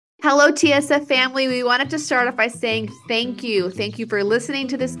Hello, TSF family. We wanted to start off by saying thank you. Thank you for listening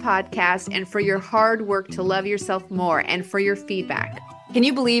to this podcast and for your hard work to love yourself more and for your feedback. Can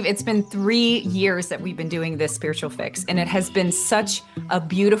you believe it's been 3 years that we've been doing this spiritual fix, and it has been such a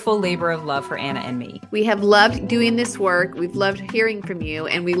beautiful labor of love for Anna and me. We have loved doing this work. We've loved hearing from you,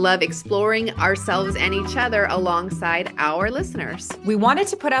 and we love exploring ourselves and each other alongside our listeners. We wanted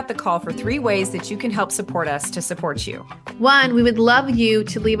to put out the call for 3 ways that you can help support us to support you. 1, we would love you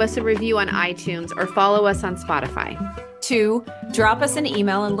to leave us a review on iTunes or follow us on Spotify. 2, drop us an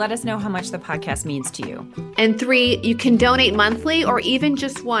email and let us know how much the podcast means to you. And 3, you can donate monthly or even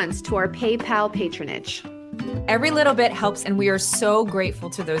just once to our PayPal patronage. Every little bit helps, and we are so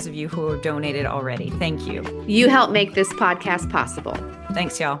grateful to those of you who have donated already. Thank you. You help make this podcast possible.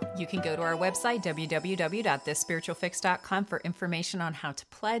 Thanks, y'all. You can go to our website, www.thisspiritualfix.com, for information on how to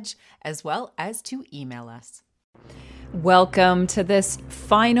pledge, as well as to email us. Welcome to this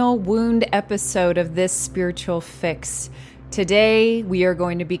final wound episode of This Spiritual Fix. Today, we are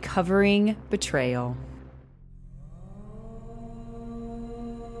going to be covering betrayal.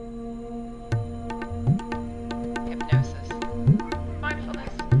 Hypnosis,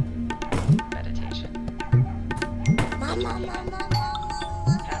 mindfulness, meditation,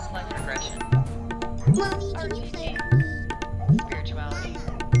 past life regression, RTC, spirituality.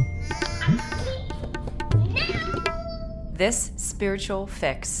 This Spiritual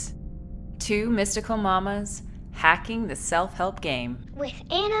Fix. 2 mystical mamas hacking the self-help game. With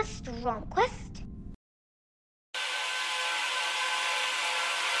Anna Stromquist.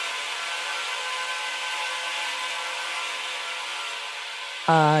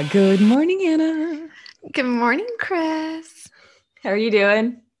 Good morning, Anna. Good morning, Chris. How are you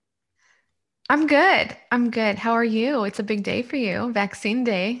doing? I'm good. How are you? It's a big day for you. Vaccine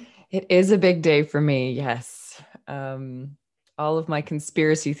day. It is a big day for me. Yes. All of my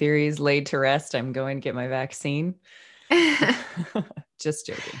conspiracy theories laid to rest. I'm going to get my vaccine. Just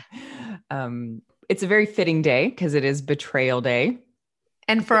joking. It's a very fitting day because it is Betrayal Day.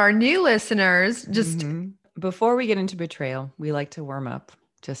 And for our new listeners, just before we get into betrayal, we like to warm up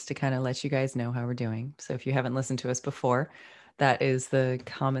just to kind of let you guys know how we're doing. So if you haven't listened to us before, that is the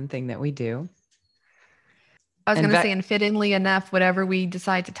common thing that we do. I was going to say, and fittingly enough, whatever we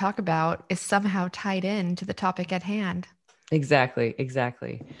decide to talk about is somehow tied in to the topic at hand. Exactly.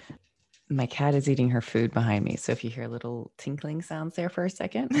 My cat is eating her food behind me. So if you hear little tinkling sounds there for a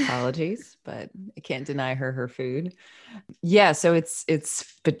second, apologies, but I can't deny her food. Yeah. So it's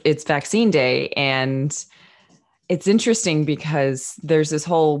vaccine day, and it's interesting because there's this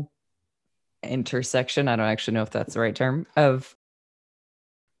whole intersection. I don't actually know if that's the right term, of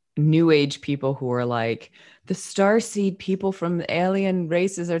new age people who are like, the starseed people from the alien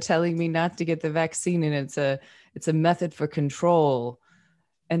races are telling me not to get the vaccine, and it's a method for control.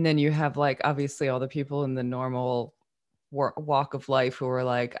 And then you have, like, obviously all the people in the normal walk of life who are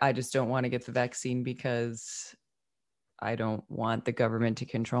like, I just don't want to get the vaccine because I don't want the government to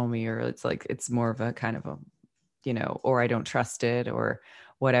control me, or it's like, it's more of a kind of a, or I don't trust it or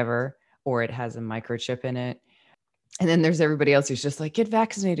whatever, or it has a microchip in it. And then there's everybody else who's just like, get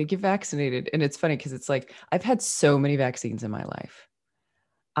vaccinated. And it's funny because it's like, I've had so many vaccines in my life.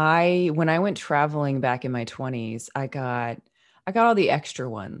 When I went traveling back in my 20s, I got all the extra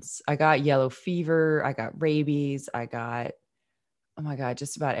ones. I got yellow fever. I got rabies. I got, oh my God,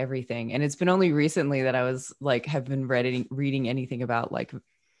 just about everything. And it's been only recently that I was like, have been reading anything about like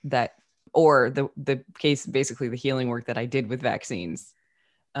that, or the case, basically the healing work that I did with vaccines,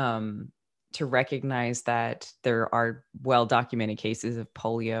 to recognize that there are well-documented cases of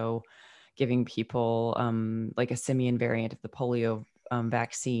polio, giving people like a simian variant of the polio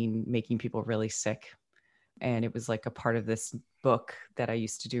vaccine, making people really sick. And it was like a part of this book that I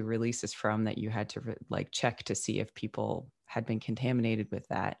used to do releases from, that you had to like check to see if people had been contaminated with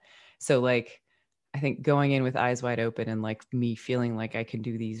that. So like, I think going in with eyes wide open and like me feeling like I can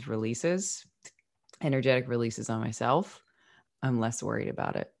do these releases, energetic releases on myself, I'm less worried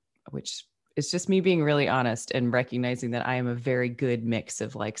about it, which is just me being really honest and recognizing that I am a very good mix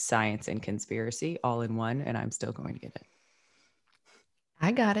of like science and conspiracy all in one, and I'm still going to get it.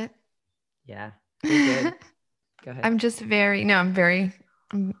 I got it. Yeah. You're good. Go ahead.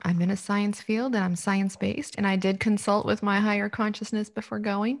 I'm in a science field and I'm science-based, and I did consult with my higher consciousness before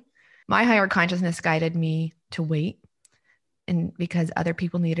going. My higher consciousness guided me to wait, and because other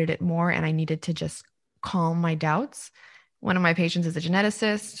people needed it more and I needed to just calm my doubts. One of my patients is a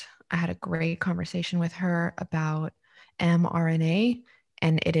geneticist. I had a great conversation with her about mRNA,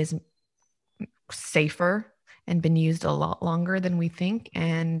 and it is safer and been used a lot longer than we think.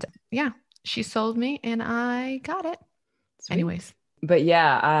 And yeah, she sold me and I got it. Sweet. Anyways. But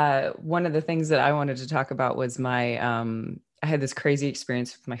yeah, one of the things that I wanted to talk about was I had this crazy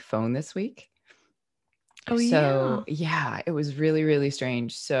experience with my phone this week. Oh, So yeah. yeah, it was really, really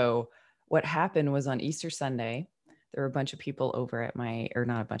strange. So what happened was on Easter Sunday, there were a bunch of people over at or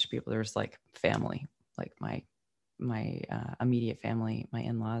not a bunch of people, there was like family, like my immediate family, my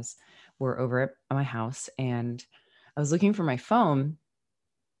in-laws were over at my house, and I was looking for my phone,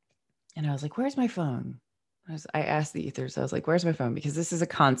 and I was like, where's my phone? I asked the ethers, I was like, where's my phone? Because this is a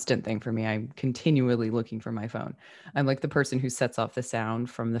constant thing for me. I'm continually looking for my phone. I'm like the person who sets off the sound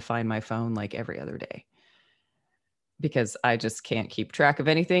from the Find My Phone like every other day, because I just can't keep track of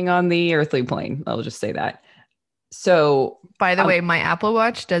anything on the earthly plane. I'll just say that. So By the way, my Apple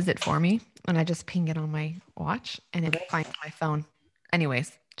Watch does it for me, and I just ping it on my watch and it finds my phone.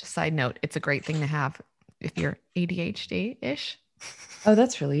 Anyways, just side note, it's a great thing to have if you're ADHD-ish. oh,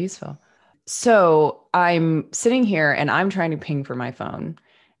 that's really useful. So I'm sitting here and I'm trying to ping for my phone,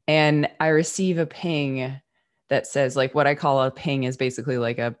 and I receive a ping that says, like, what I call a ping is basically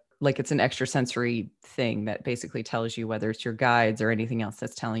like it's an extrasensory thing that basically tells you whether it's your guides or anything else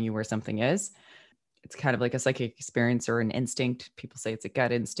that's telling you where something is. It's kind of like a psychic experience or an instinct. People say it's a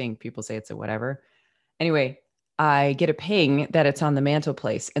gut instinct. People say it's a whatever. Anyway, I get a ping that it's on the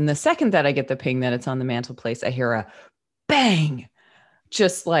mantelpiece. And the second that I get the ping that it's on the mantelpiece, I hear a bang,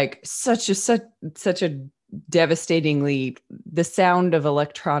 just like such a devastatingly, the sound of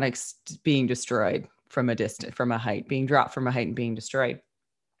electronics being destroyed from a distance, from a height, being dropped from a height and being destroyed.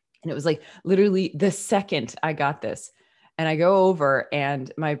 And it was like literally the second I got this, and I go over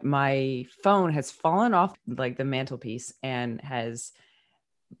and my phone has fallen off like the mantelpiece and has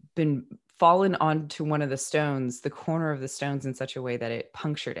been fallen onto one of the stones, the corner of the stones, in such a way that it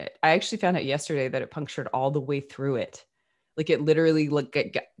punctured it. I actually found out yesterday that it punctured all the way through it. Like it literally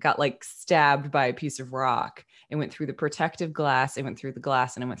got like stabbed by a piece of rock. It went through the protective glass, it went through the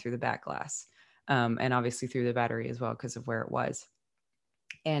glass, and it went through the back glass. And obviously through the battery as well, because of where it was.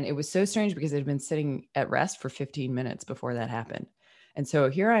 And it was so strange because it had been sitting at rest for 15 minutes before that happened. And so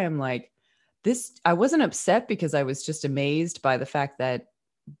here I am like I wasn't upset because I was just amazed by the fact that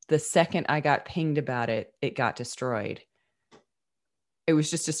the second I got pinged about it, it got destroyed. It was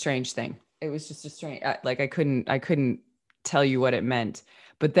just a strange thing. It was just a strange, like I couldn't tell you what it meant.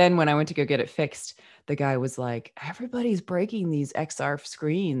 But then when I went to go get it fixed, the guy was like, everybody's breaking these XR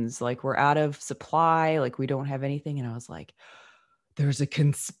screens. Like we're out of supply. Like we don't have anything. And I was like, there's a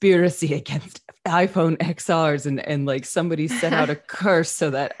conspiracy against iPhone XRs and like somebody sent out a curse so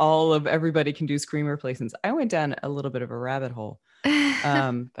that everybody can do screen replacements. I went down a little bit of a rabbit hole.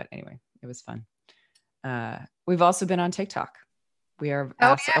 But anyway, it was fun. We've also been on TikTok. We are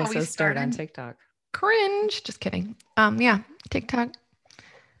also started on TikTok. Cringe. Just kidding. Yeah, TikTok.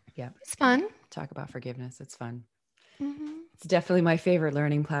 Yeah. It's fun. Talk about forgiveness. It's fun. Mm-hmm. It's definitely my favorite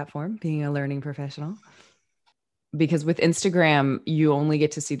learning platform, being a learning professional. Because with Instagram, you only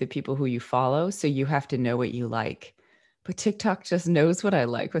get to see the people who you follow. So you have to know what you like. But TikTok just knows what I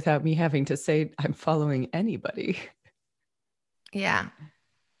like without me having to say I'm following anybody. Yeah.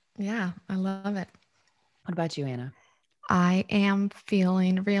 Yeah. I love it. What about you, Anna? I am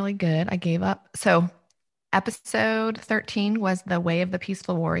feeling really good. I gave up. So episode 13 was The Way of the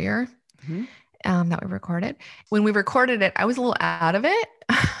Peaceful Warrior. Mm-hmm. That we recorded. When we recorded it, I was a little out of it.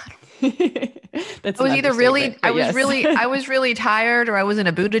 That's I was either really, I was really tired, or I was in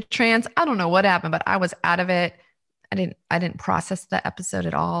a Buddha trance. I don't know what happened, but I was out of it. I didn't process the episode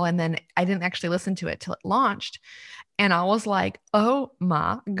at all. And then I didn't actually listen to it till it launched. And I was like, oh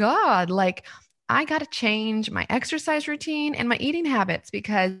my God, like I got to change my exercise routine and my eating habits,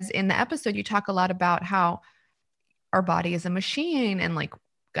 because in the episode, you talk a lot about how our body is a machine and like,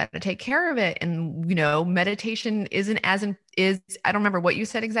 got to take care of it. And, you know, meditation isn't I don't remember what you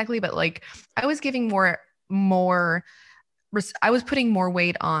said exactly, but like I was giving I was putting more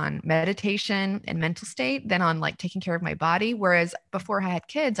weight on meditation and mental state than on like taking care of my body. Whereas before I had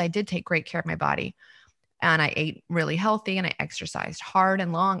kids, I did take great care of my body and I ate really healthy and I exercised hard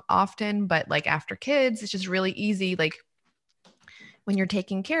and long often. But like after kids, it's just really easy. Like when you're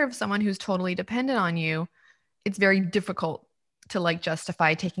taking care of someone who's totally dependent on you, it's very difficult to like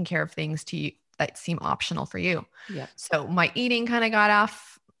justify taking care of things to you that seem optional for you. Yeah. So my eating kind of got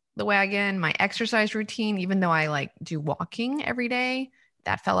off the wagon. My exercise routine, even though I like do walking every day,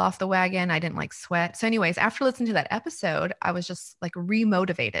 that fell off the wagon. I didn't like sweat. So anyways, after listening to that episode, I was just like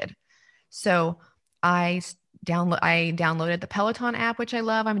remotivated. So I downloaded the Peloton app, which I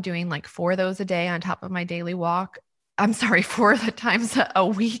love. I'm doing like 4 of those a day on top of my daily walk. I'm sorry, 4 times a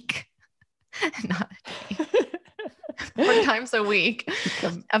week. Not a day. 4 times a week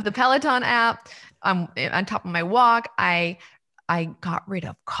of the Peloton app. On top of my walk, I I got rid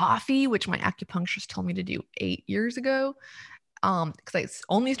of coffee, which my acupuncturist told me to do 8 years ago. Because I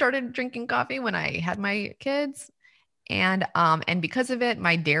only started drinking coffee when I had my kids. And because of it,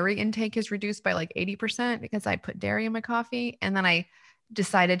 my dairy intake is reduced by like 80% because I put dairy in my coffee. And then I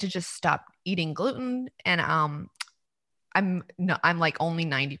decided to just stop eating gluten. And I'm like only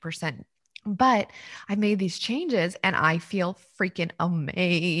 90%. But I made these changes and I feel freaking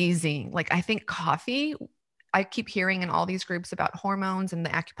amazing. Like I think coffee, I keep hearing in all these groups about hormones, and the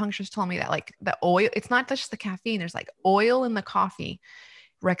acupuncturist told me that like the oil, it's not just the caffeine, there's like oil in the coffee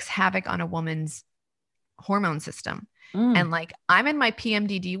wreaks havoc on a woman's hormone system. And like I'm in my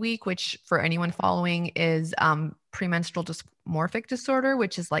PMDD week, which for anyone following is premenstrual dysmorphic disorder,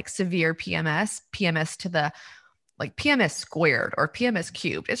 which is like severe PMS to the like PMS squared or PMS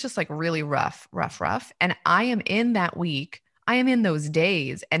cubed. It's just like really rough. And I am in that week. I am in those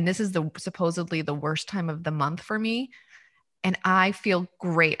days. And this is supposedly the worst time of the month for me. And I feel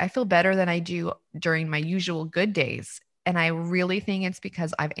great. I feel better than I do during my usual good days. And I really think it's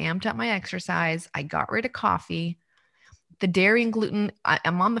because I've amped up my exercise. I got rid of coffee. The dairy and gluten,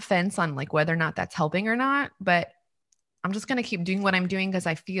 I'm on the fence on like whether or not that's helping or not, but I'm just going to keep doing what I'm doing because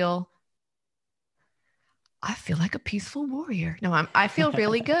I feel like a peaceful warrior. No, I feel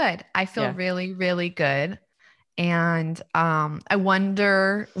really good. I feel really, really good. And I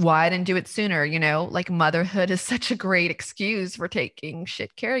wonder why I didn't do it sooner. You know, like motherhood is such a great excuse for taking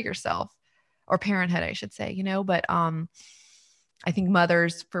shit care of yourself, or parenthood, I should say, you know, but I think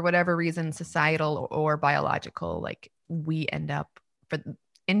mothers, for whatever reason, societal or biological, like we end up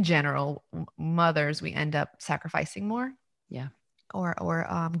in general, mothers, we end up sacrificing more. Yeah.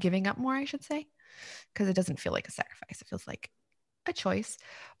 Or giving up more, I should say. Because it doesn't feel like a sacrifice. It feels like a choice.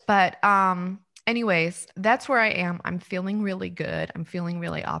 But anyways, that's where I am. I'm feeling really good. I'm feeling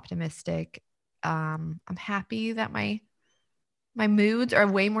really optimistic. I'm happy that my moods are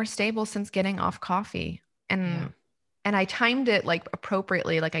way more stable since getting off coffee. And I timed it like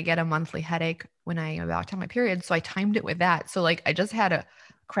appropriately. Like I get a monthly headache when I am about to have my period. So I timed it with that. So like I just had a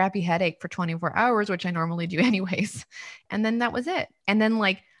crappy headache for 24 hours, which I normally do anyways. And then that was it. And then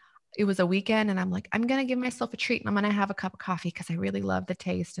like it was a weekend and I'm like, I'm going to give myself a treat and I'm going to have a cup of coffee because I really love the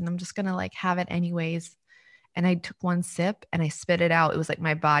taste and I'm just going to like have it anyways. And I took one sip and I spit it out. It was like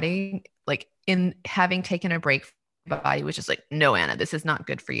my body, like in having taken a break, my body was just like, no, Anna, this is not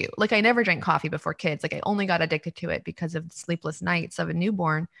good for you. Like I never drank coffee before kids. Like I only got addicted to it because of the sleepless nights of a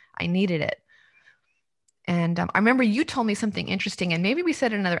newborn. I needed it. And I remember you told me something interesting, and maybe we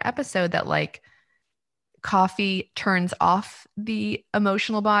said in another episode that like coffee turns off the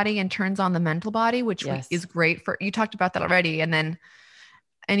emotional body and turns on the mental body, which is great for, you talked about that already. And then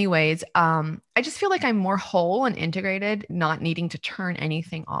anyways, I just feel like I'm more whole and integrated, not needing to turn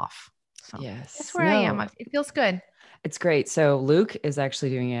anything off. So that's where I am. It feels good. It's great. So Luke is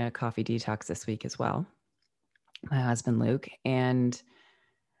actually doing a coffee detox this week as well. My husband, Luke. And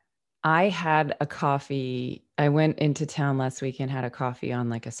I had a coffee. I went into town last week and had a coffee on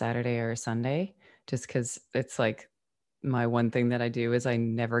like a Saturday or a Sunday, just because it's like my one thing that I do is I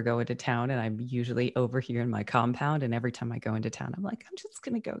never go into town, and I'm usually over here in my compound. And every time I go into town, I'm like, I'm just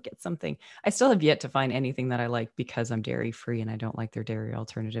going to go get something. I still have yet to find anything that I like because I'm dairy free and I don't like their dairy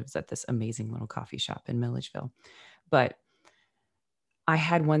alternatives at this amazing little coffee shop in Milledgeville. But I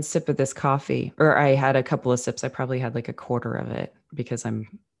had one sip of this coffee, or I had a couple of sips. I probably had like a quarter of it because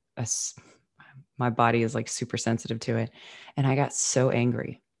my body is like super sensitive to it. And I got so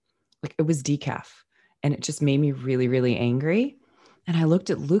angry. Like it was decaf and it just made me really, really angry. And I looked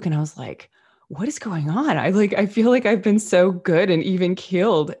at Luke and I was like, what is going on? I feel like I've been so good and even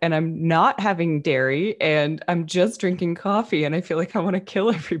keeled and I'm not having dairy and I'm just drinking coffee. And I feel like I want to kill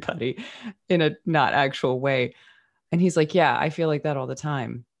everybody in a not actual way. And he's like, yeah, I feel like that all the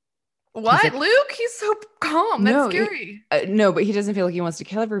time. What? Like, Luke? He's so calm. That's scary. No, but he doesn't feel like he wants to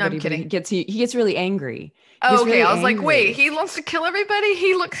kill everybody. I'm kidding. But he gets really angry. Oh, okay. Really I was angry. Like, wait, he wants to kill everybody?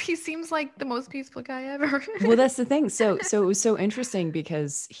 He seems like the most peaceful guy ever. Well, that's the thing. So it was so interesting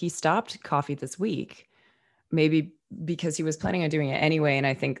because he stopped coffee this week, maybe because he was planning on doing it anyway. And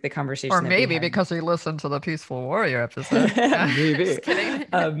I think the conversation, or maybe because he listened to the Peaceful Warrior episode. Maybe. Just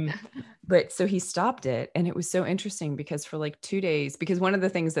kidding. But so he stopped it. And it was so interesting because for like 2 days, because one of the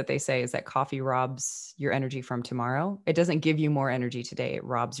things that they say is that coffee robs your energy from tomorrow. It doesn't give you more energy today. It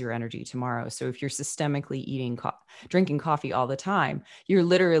robs your energy tomorrow. So if you're systemically drinking coffee all the time, you're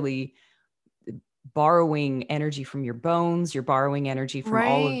literally borrowing energy from your bones. You're borrowing energy from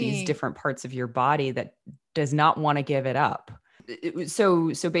all of these different parts of your body that does not want to give it up.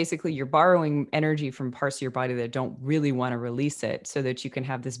 So basically you're borrowing energy from parts of your body that don't really want to release it so that you can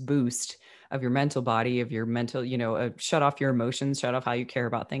have this boost of your mental body, of your mental, shut off your emotions, shut off how you care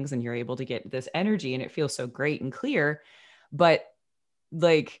about things. And you're able to get this energy and it feels so great and clear. But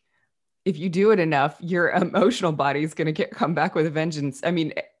like, if you do it enough, your emotional body is going to come back with a vengeance. I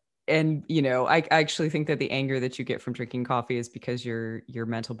mean, and I actually think that the anger that you get from drinking coffee is because your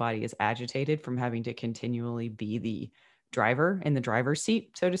mental body is agitated from having to continually be the driver in the driver's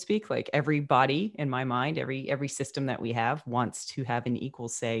seat, so to speak. Like every body in my mind, every system that we have wants to have an equal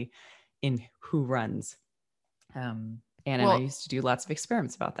say in who runs. Anna and I used to do lots of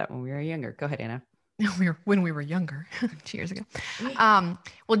experiments about that when we were younger. Go ahead, Anna. When we were younger, 2 years ago.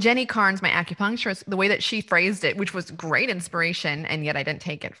 Well, Jenny Carnes, my acupuncturist, the way that she phrased it, which was great inspiration, and yet I didn't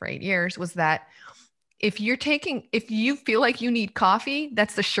take it for 8 years, was that if you feel like you need coffee,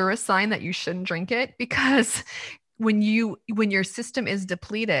 that's the surest sign that you shouldn't drink it, because when your system is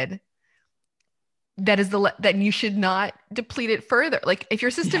depleted, that you should not deplete it further. Like if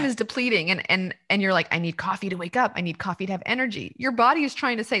your system is depleting and you're like, I need coffee to wake up, I need coffee to have energy, your body is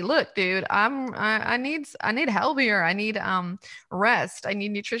trying to say, look, dude, I need help here. I need rest. I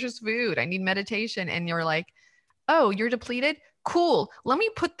need nutritious food. I need meditation. And you're like, oh, you're depleted? Cool. Let me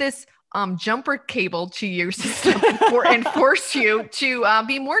put this jumper cable to your system and force you to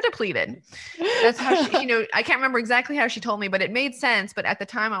be more depleted. That's how she, I can't remember exactly how she told me, but it made sense. But at the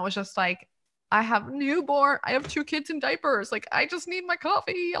time I was just like, I have a newborn. I have 2 kids in diapers. Like, I just need my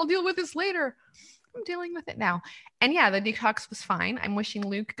coffee. I'll deal with this later. I'm dealing with it now. And yeah, the detox was fine. I'm wishing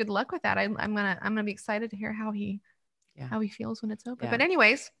Luke good luck with that. I'm gonna be excited to hear how he feels when it's over. But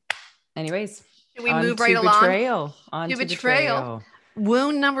anyways, should we move right along? To betrayal.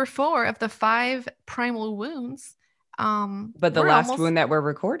 Wound number 4 of the 5 primal wounds. But the last wound that we're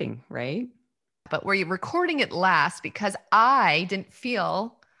recording, right? But we're recording it last because I didn't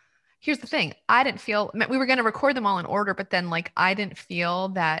feel. Here's the thing. We were going to record them all in order, but then like, I didn't feel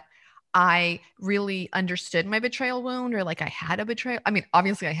that I really understood my betrayal wound or like I had a betrayal. I mean,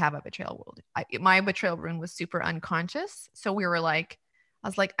 obviously I have a betrayal wound. My betrayal wound was super unconscious. So I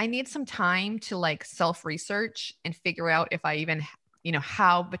was like, I need some time to like self-research and figure out if I even,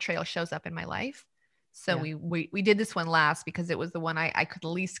 how betrayal shows up in my life. So we did this one last because it was the one I could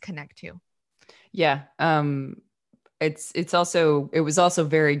least connect to. Yeah. It was also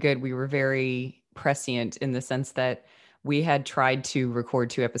very good. We were very prescient in the sense that we had tried to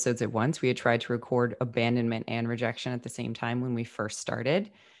record 2 episodes at once. We had tried to record abandonment and rejection at the same time when we first started.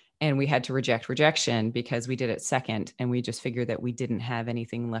 And we had to reject rejection because we did it second. And we just figured that we didn't have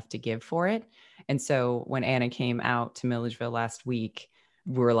anything left to give for it. And so when Anna came out to Milledgeville last week,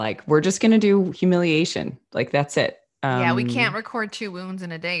 we were like, we're just going to do humiliation. Like, that's it. We can't record 2 wounds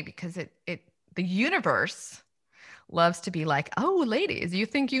in a day because the universe loves to be like, oh, ladies, you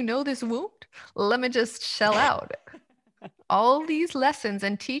think you know this wound? Let me just shell out all these lessons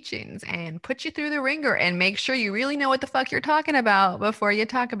and teachings and put you through the ringer and make sure you really know what the fuck you're talking about before you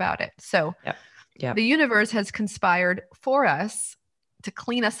talk about it. So the universe has conspired for us to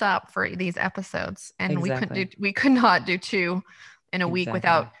clean us up for these episodes. And we could not do 2 in a week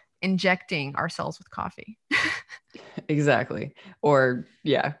without injecting ourselves with coffee. Exactly. Or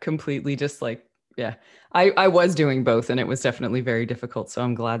completely just like, I was doing both and it was definitely very difficult. So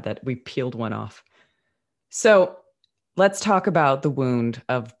I'm glad that we peeled one off. So let's talk about the wound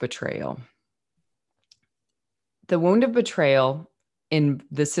of betrayal. The wound of betrayal in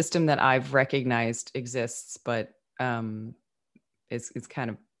the system that I've recognized exists, but it's kind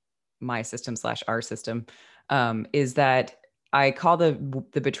of my system / our system, is that I call the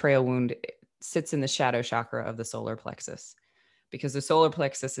betrayal wound sits in the shadow chakra of the solar plexus, because the solar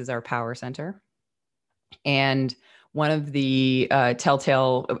plexus is our power center. And one of the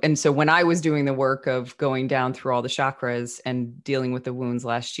telltale, and so when I was doing the work of going down through all the chakras and dealing with the wounds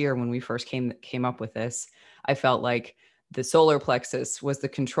last year, when we first came up with this, I felt like the solar plexus was the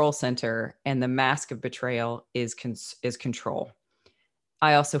control center and the mask of betrayal is control.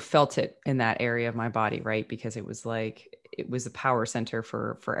 I also felt it in that area of my body, right? Because it was a power center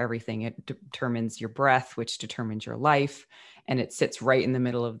for everything. It determines your breath, which determines your life. And it sits right in the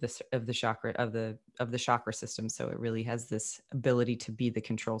middle of the chakra of the chakra system. So it really has this ability to be the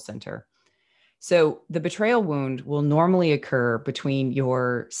control center. So the betrayal wound will normally occur between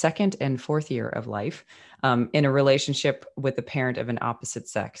your 2nd and 4th year of life, in a relationship with a parent of an opposite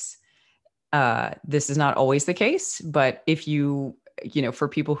sex. This is not always the case, but if for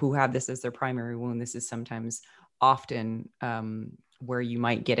people who have this as their primary wound, this is sometimes often where you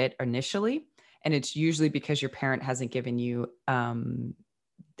might get it initially. And it's usually because your parent hasn't given you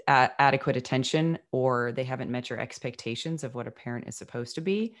adequate attention, or they haven't met your expectations of what a parent is supposed to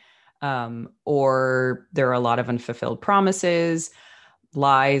be. Or there are a lot of unfulfilled promises.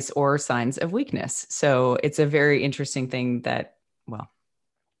 lies or signs of weakness. So it's a very interesting thing that,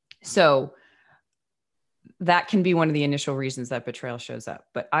 so that can be one of the initial reasons that betrayal shows up.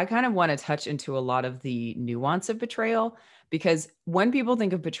 But I kind of want to touch into a lot of the nuance of betrayal, because when people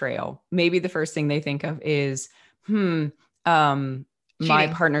think of betrayal, maybe the first thing they think of is, my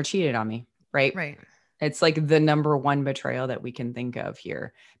partner cheated on me, right? Right. It's like the number one betrayal that we can think of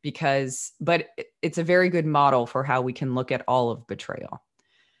here, but it's a very good model for how we can look at all of betrayal.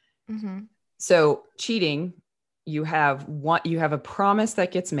 Mm-hmm. So cheating, you have a promise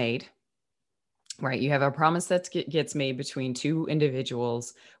that gets made, right? You have a promise that gets made between two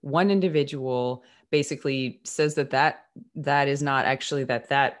individuals. One individual basically says that is not actually,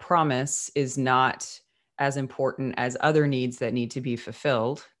 that promise is not as important as other needs that need to be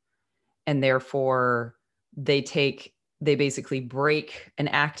fulfilled. And therefore they actively break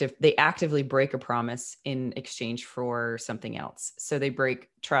a promise in exchange for something else. So they break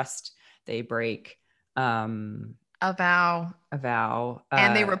trust, they break a vow,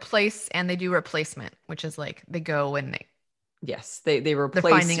 and they do replacement, which is like they go and they replace.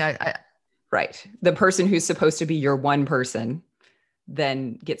 They're finding right. The person who's supposed to be your one person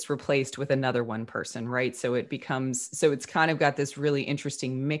then gets replaced with another one person, right? So it's kind of got this really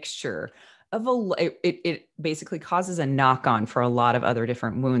interesting mixture of it basically causes a knock-on for a lot of other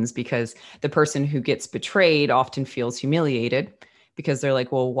different wounds, because the person who gets betrayed often feels humiliated, because they're like,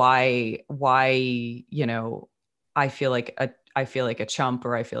 well, why, I feel like a chump,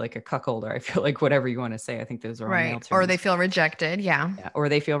 or I feel like a cuckold, or I feel like whatever you want to say. I think those are all male terms. Or they feel rejected. Yeah. Or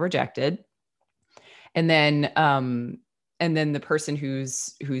they feel rejected. And then the person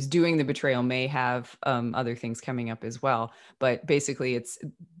who's doing the betrayal may have other things coming up as well. But basically it's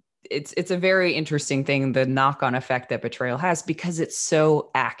a very interesting thing, the knock-on effect that betrayal has, because it's so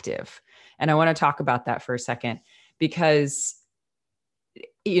active. And I want to talk about that for a second, because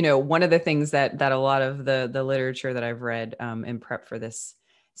one of the things that a lot of the literature that I've read in prep for this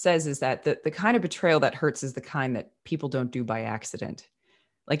says is that the kind of betrayal that hurts is the kind that people don't do by accident.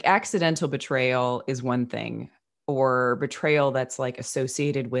 Like accidental betrayal is one thing, or betrayal that's like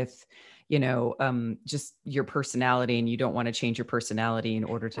associated with, just your personality, and you don't want to change your personality in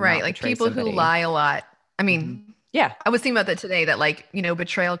order to not like betray people somebody. who lie a lot. I mean, Mm-hmm. Yeah, I was thinking about that today, that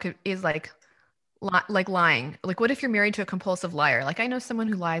betrayal is like lying. Like, what if you're married to a compulsive liar? Like, I know someone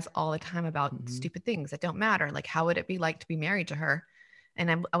who lies all the time about Mm-hmm. stupid things that don't matter. Like, how would it be like to be married to her?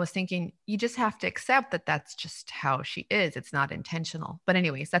 And I was thinking, you just have to accept that that's just how she is. It's not intentional. But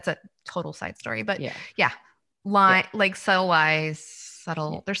anyways, that's a total side story. But yeah. Like subtle lies,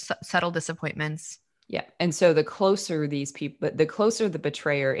 there's subtle disappointments. Yeah. And so the closer the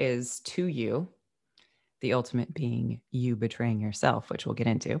betrayer is to you, the ultimate being you betraying yourself, which we'll get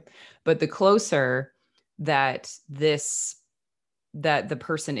into, but the closer that the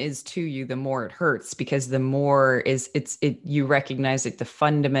person is to you, the more it hurts, because the more you recognize that the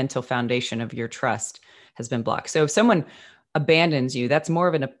fundamental foundation of your trust has been blocked. So if someone abandons you, that's more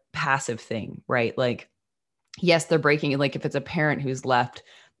of a passive thing, right? Like, yes, they're breaking, like if it's a parent who's left,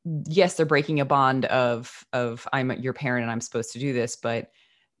 yes, they're breaking a bond of I'm your parent and I'm supposed to do this, but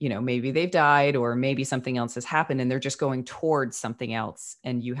maybe they've died, or maybe something else has happened and they're just going towards something else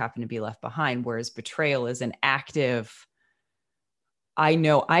and you happen to be left behind. Whereas betrayal is an active, I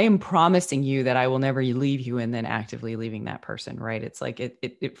know I am promising you that I will never leave you, and then actively leaving that person, right? It's like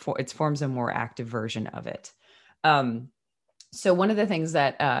it forms a more active version of it. So one of the things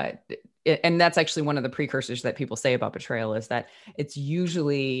that, and that's actually one of the precursors that people say about betrayal, is that it's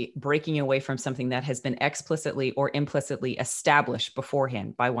usually breaking away from something that has been explicitly or implicitly established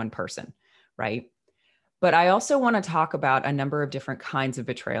beforehand by one person, right? But I also want to talk about a number of different kinds of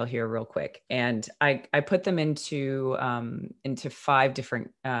betrayal here real quick. And I put them into 5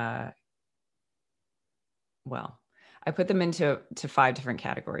 different, I put them into 5 different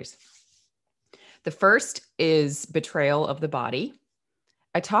categories. The first is betrayal of the body.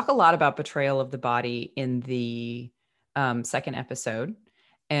 I talk a lot about betrayal of the body in the second episode.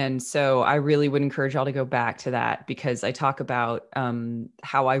 And so I really would encourage y'all to go back to that, because I talk about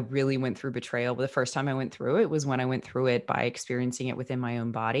how I really went through betrayal. The first time I went through it was when I went through it by experiencing it within my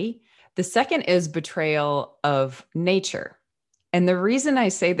own body. The second is betrayal of nature. And the reason I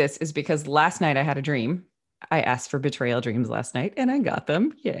say this is because last night I had a dream. I asked for betrayal dreams last night and I got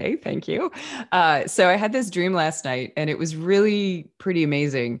them. Yay. Thank you. So I had this dream last night and it was really pretty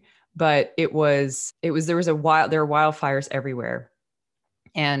amazing, but there were wildfires everywhere.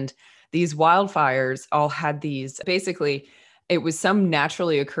 And these wildfires all had basically, it was some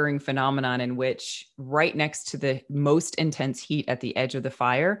naturally occurring phenomenon in which right next to the most intense heat at the edge of the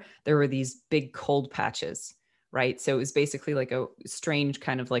fire, there were these big cold patches right? So it was basically like a strange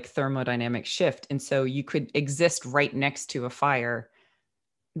kind of like thermodynamic shift. And so you could exist right next to a fire.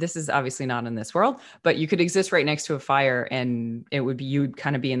 This is obviously not in this world, but you could exist right next to a fire, and it would be, you'd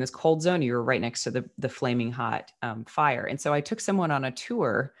kind of be in this cold zone. You were right next to the flaming hot fire. And so I took someone on a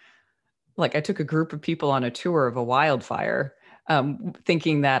tour, like I took a group of people on a tour of a wildfire,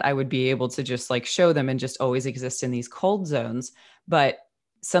 thinking that I would be able to just like show them and just always exist in these cold zones. But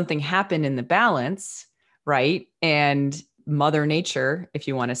something happened in the balance, right? And Mother Nature, if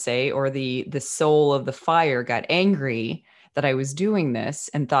you want to say, or the soul of the fire got angry that I was doing this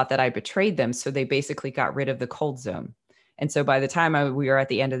and thought that I betrayed them. So they basically got rid of the cold zone. And so by the time we were at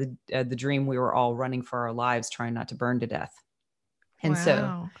the end of the dream, we were all running for our lives, trying not to burn to death. And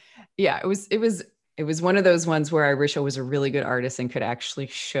so, yeah, it was one of those ones where I wish I was a really good artist and could actually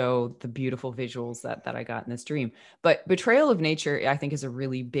show the beautiful visuals that I got in this dream. But betrayal of nature, I think, is a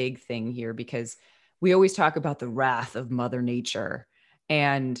really big thing here, because we always talk about the wrath of Mother Nature.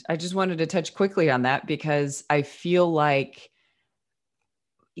 And I just wanted to touch quickly on that, because I feel like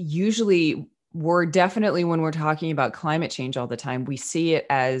usually we're definitely, when we're talking about climate change all the time, we see it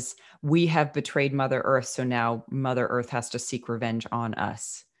as we have betrayed Mother Earth. So now Mother Earth has to seek revenge on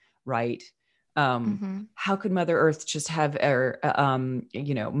us, right? How could Mother Earth just have,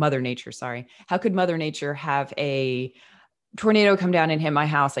 Mother Nature, sorry. How could Mother Nature have a tornado come down and hit my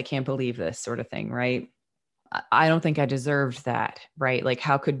house? I can't believe this, sort of thing, right? I don't think I deserved that, right? Like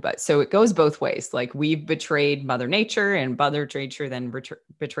so it goes both ways. Like we've betrayed Mother Nature, and Mother Nature then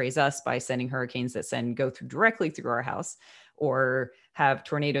betrays us by sending hurricanes that go directly through our house, or have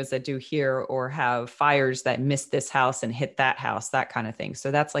tornadoes that do here, or have fires that miss this house and hit that house, that kind of thing. So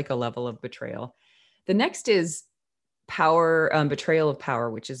that's like a level of betrayal. The next is power, betrayal of power,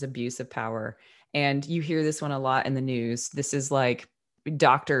 which is abuse of power. And you hear this one a lot in the news. This is like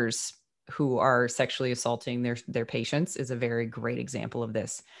doctors who are sexually assaulting their patients is a very great example of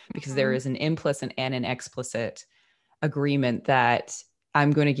this, because there is an implicit and an explicit agreement that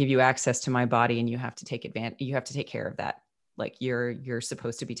I'm going to give you access to my body, and you have to take advantage. You have to take care of that. Like you're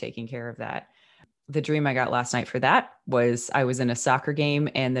supposed to be taking care of that. The dream I got last night for that was I was in a soccer game,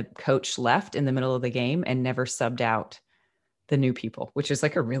 and the coach left in the middle of the game and never subbed out the new people, which is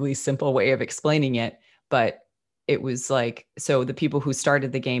like a really simple way of explaining it. But it was like, so the people who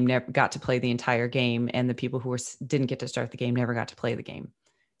started the game never got to play the entire game, and the people who didn't get to start the game never got to play the game.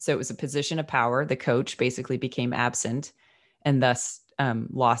 So it was a position of power. The coach basically became absent, and thus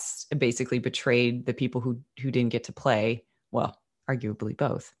basically betrayed the people who didn't get to play. Well, arguably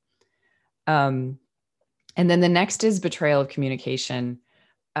both. And then the next is betrayal of communication,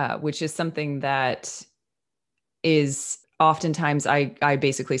 which is something that is oftentimes I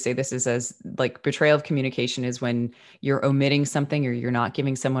basically say this is as like betrayal of communication is when you're omitting something or you're not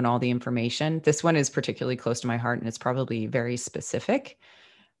giving someone all the information. This one is particularly close to my heart, and it's probably very specific,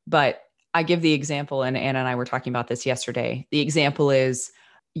 but I give the example, and Anna and I were talking about this yesterday. The example is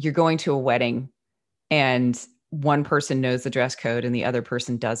you're going to a wedding, and one person knows the dress code and the other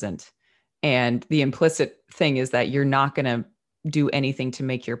person doesn't. And the implicit thing is that you're not going to do anything to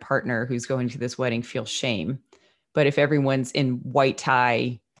make your partner who's going to this wedding feel shame. But if everyone's in white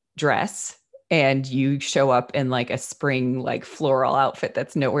tie dress and you show up in like a spring, like floral outfit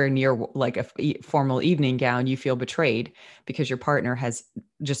that's nowhere near like a formal evening gown, you feel betrayed because your partner has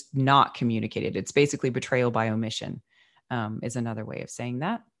just not communicated. It's basically betrayal by omission, is another way of saying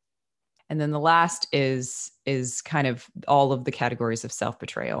that. And then the last is kind of all of the categories of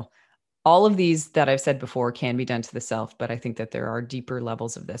self-betrayal. All of these that I've said before can be done to the self, but I think that there are deeper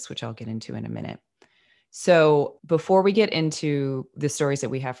levels of this, which I'll get into in a minute. So before we get into the stories that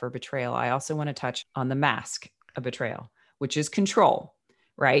we have for betrayal, I also want to touch on the mask of betrayal, which is control,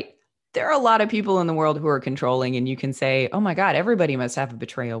 right? There are a lot of people in the world who are controlling, and you can say, oh my God, everybody must have a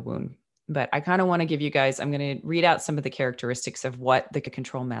betrayal wound. But I kind of want to give you guys, I'm going to read out some of the characteristics of what the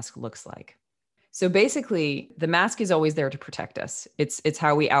control mask looks like. So basically, the mask is always there to protect us. It's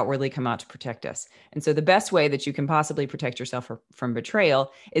how we outwardly come out to protect us. And so the best way that you can possibly protect yourself from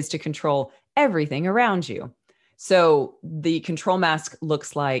betrayal is to control everything around you. So the control mask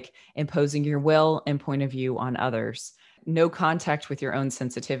looks like imposing your will and point of view on others. No contact with your own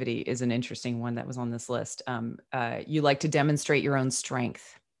sensitivity is an interesting one that was on this list. You like to demonstrate your own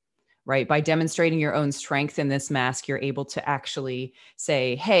strength, right? By demonstrating your own strength in this mask, you're able to actually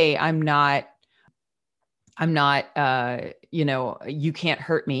say, hey, I'm not, you can't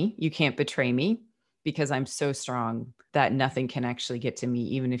hurt me. You can't betray me because I'm so strong that nothing can actually get to me,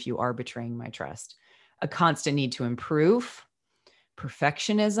 even if you are betraying my trust. A constant need to improve.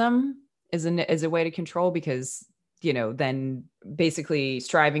 Perfectionism is a way to control, because then basically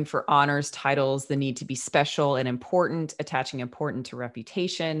striving for honors, titles, the need to be special and important, attaching important to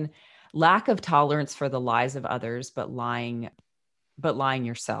reputation, lack of tolerance for the lies of others, but lying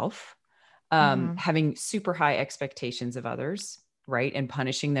yourself, having super high expectations of others, right? And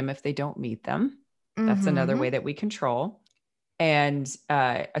punishing them if they don't meet them. That's another way that we control. And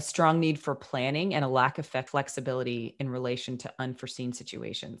a strong need for planning and a lack of flexibility in relation to unforeseen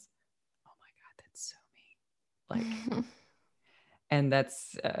situations. Oh my God, that's so me. Like, and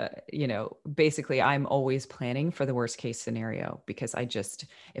that's, basically I'm always planning for the worst case scenario, because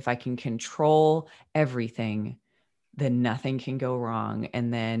if I can control everything, then nothing can go wrong.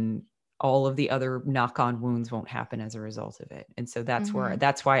 And then all of the other knock-on wounds won't happen as a result of it. And so that's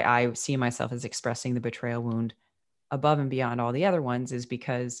why I see myself as expressing the betrayal wound above and beyond all the other ones, is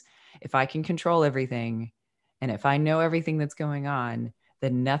because if I can control everything and if I know everything that's going on,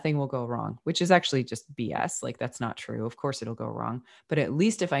 then nothing will go wrong, which is actually just BS. Like, that's not true. Of course it'll go wrong. But at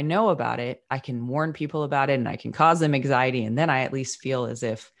least if I know about it, I can warn people about it and I can cause them anxiety. And then I at least feel as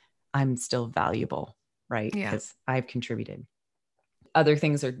if I'm still valuable, right? Because I've contributed. Other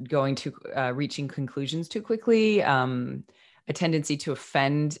things are going to reaching conclusions too quickly. A tendency to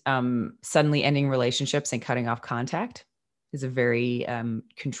offend, suddenly ending relationships and cutting off contact is a very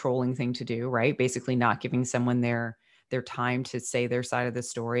controlling thing to do, right? Basically not giving someone their time to say their side of the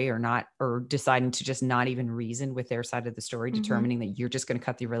story, or deciding to just not even reason with their side of the story, determining that you're just going to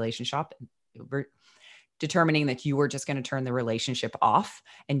cut the relationship, determining that you are just going to turn the relationship off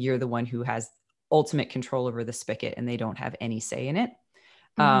and you're the one who has ultimate control over the spigot and they don't have any say in it.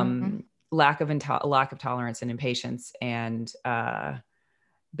 Lack of tolerance and impatience, and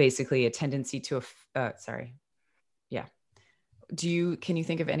basically a tendency to can you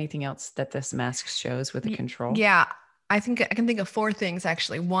think of anything else that this mask shows with the control? Yeah, I think I can think of 4 things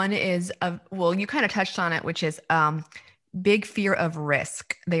actually. One is you kind of touched on it, which is big fear of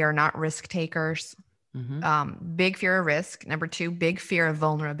risk. They are not risk takers. Big fear of risk. Number 2, big fear of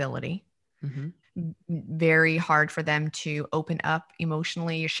vulnerability. Very hard for them to open up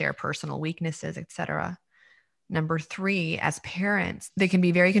emotionally, share personal weaknesses, etc. Number 3, as parents, they can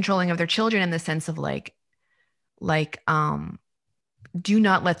be very controlling of their children in the sense of do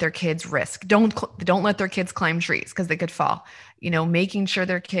not let their kids risk. Don't let their kids climb trees because they could fall. Making sure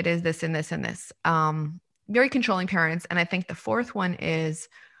their kid is this and this and this. Very controlling parents. And I think the 4th one is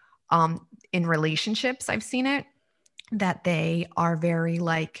in relationships. I've seen it, that they are very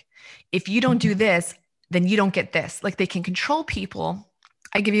if you don't do this, then you don't get this. Like, they can control people.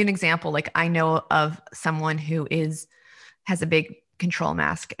 I give you an example. Like, I know of someone who has a big control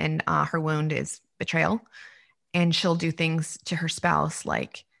mask, and her wound is betrayal. And she'll do things to her spouse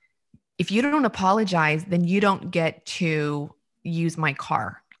like, if you don't apologize, then you don't get to use my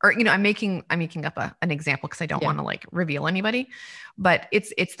car. Or, I'm making up an example because I don't want to reveal anybody. But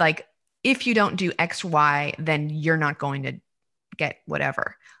it's like, if you don't do X, Y, then you're not going to get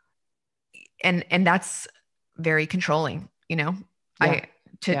whatever. And that's very controlling,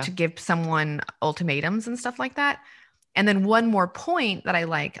 to give someone ultimatums and stuff like that. And then one more point that I'd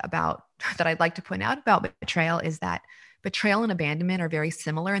like to point out about betrayal is that betrayal and abandonment are very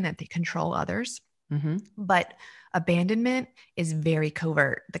similar in that they control others. But abandonment is very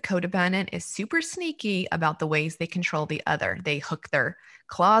covert. The codependent is super sneaky about the ways they control the other. They hook their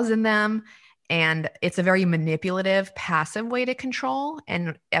claws in them, and it's a very manipulative, passive way to control.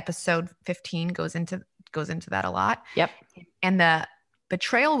 And episode 15 goes into that a lot. Yep. And the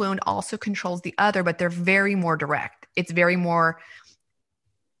betrayal wound also controls the other, but they're very more direct. It's very more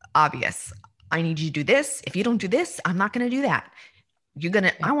obvious. I need you to do this. If you don't do this, I'm not going to do that.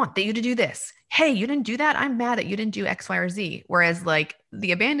 I want you to do this. Hey, you didn't do that. I'm mad that you didn't do X, Y, or Z. Whereas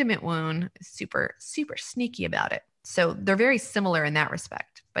the abandonment wound is super, super sneaky about it. So they're very similar in that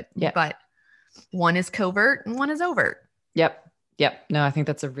respect, but one is covert and one is overt. Yep. No, I think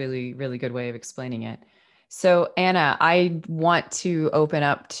that's a really, really good way of explaining it. So Anna, I want to open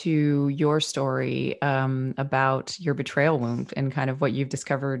up to your story about your betrayal wound and kind of what you've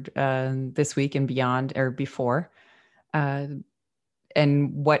discovered this week and beyond, or before, and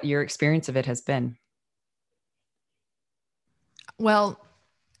what your experience of it has been. Well,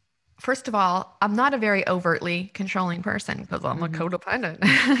 first of all, I'm not a very overtly controlling person because I'm a codependent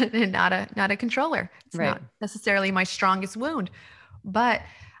and not a controller. It's not necessarily my strongest wound. But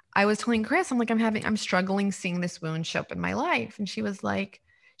I was telling Chris, I'm struggling seeing this wound show up in my life. And she was like,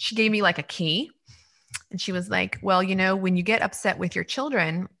 she gave me a key. And she was like, well, when you get upset with your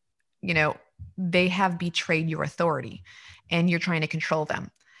children, they have betrayed your authority and you're trying to control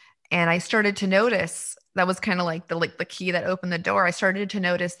them. And I started to notice that was kind of like the key that opened the door. I started to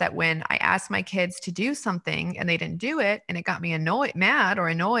notice that when I asked my kids to do something and they didn't do it, and it got me mad or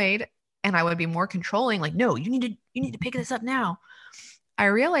annoyed, and I would be more controlling, like, no, you need to pick this up now. I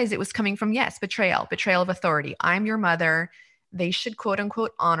realized it was coming from, yes, betrayal of authority. I'm your mother. They should quote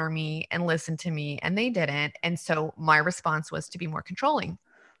unquote honor me and listen to me. And they didn't. And so my response was to be more controlling.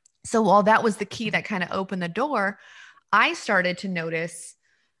 So while that was the key that kind of opened the door, I started to notice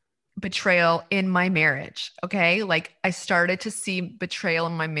betrayal in my marriage. Okay. Like I started to see betrayal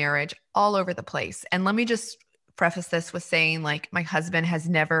in my marriage all over the place. And let me just preface this with saying, like, my husband has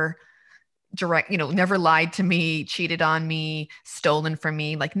never never lied to me, cheated on me, stolen from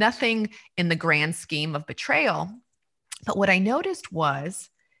me, like nothing in the grand scheme of betrayal. But what I noticed was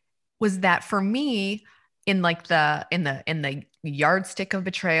that for me, in like in the yardstick of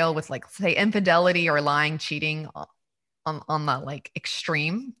betrayal with, like, say, infidelity or lying, cheating on the like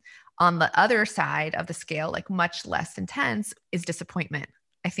extreme, on the other side of the scale, like much less intense, is disappointment.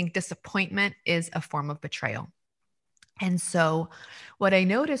 I think disappointment is a form of betrayal. And so what I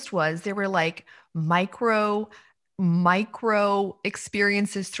noticed was there were like micro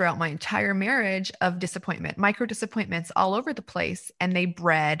experiences throughout my entire marriage of disappointment, micro disappointments all over the place, and they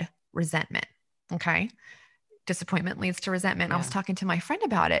bred resentment. Okay. Disappointment leads to resentment. Yeah. I was talking to my friend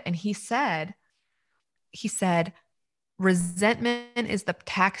about it, and he said, resentment is the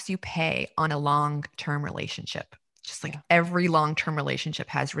tax you pay on a long-term relationship. Just like every long-term relationship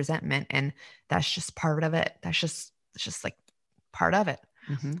has resentment, and that's just part of it. It's just like part of it.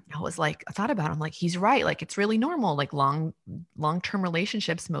 Mm-hmm. I was like, I thought about it. I'm like, he's right. Like, it's really normal. Like long-term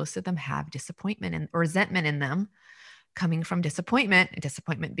relationships, most of them have disappointment and resentment in them, coming from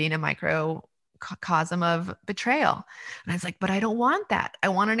disappointment being a microcosm of betrayal. And I was like, but I don't want that. I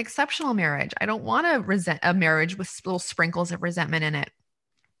want an exceptional marriage. I don't want a marriage with little sprinkles of resentment in it.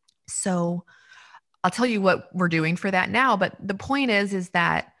 So I'll tell you what we're doing for that now. But the point is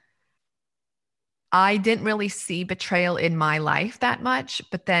that I didn't really see betrayal in my life that much.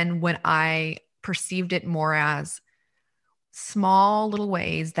 But then when I perceived it more as small little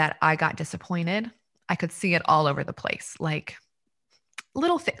ways that I got disappointed, I could see it all over the place. Like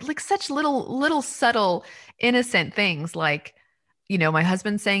such little subtle, innocent things. Like, my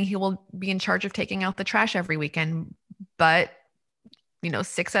husband saying he will be in charge of taking out the trash every weekend, but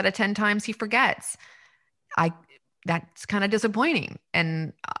 6 out of 10 times he forgets. That's kind of disappointing,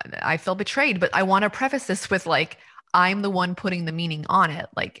 and I feel betrayed. But I want to preface this with, like, I'm the one putting the meaning on it.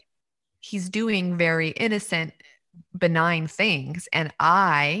 Like, he's doing very innocent, benign things, and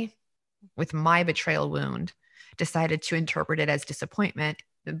I, with my betrayal wound, decided to interpret it as disappointment,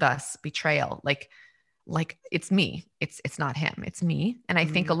 thus betrayal. Like it's me. It's not him. It's me. And I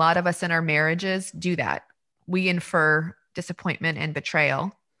think a lot of us in our marriages do that. We infer disappointment and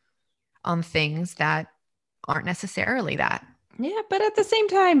betrayal on things that aren't necessarily that. Yeah, but at the same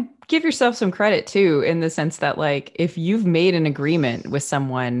time, give yourself some credit too, in the sense that, like, if you've made an agreement with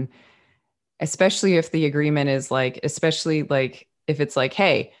someone, especially if the agreement is like, especially like if it's like,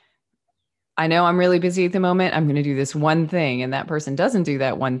 hey, I know I'm really busy at the moment, I'm going to do this one thing, and that person doesn't do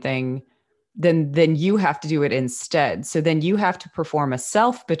that one thing, then you have to do it instead. So then you have to perform a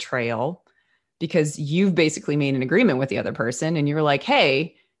self-betrayal, because you've basically made an agreement with the other person, and you're like,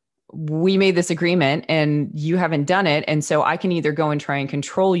 hey, we made this agreement and you haven't done it. And so I can either go and try and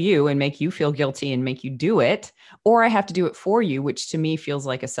control you and make you feel guilty and make you do it, or I have to do it for you, which to me feels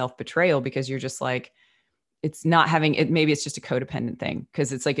like a self-betrayal, because you're just like, it's not having it. Maybe it's just a codependent thing,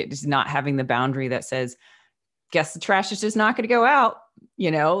 because it's like, it's not having the boundary that says, guess the trash is just not going to go out,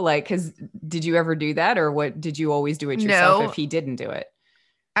 like, because did you ever do that? Or what, did you always do it yourself? If he didn't do it?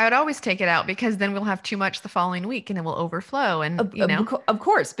 I would always take it out, because then we'll have too much the following week and it will overflow. And, of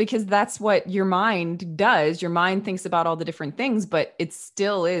course, because that's what your mind does. Your mind thinks about all the different things, but it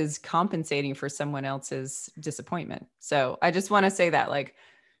still is compensating for someone else's disappointment. So I just want to say that, like,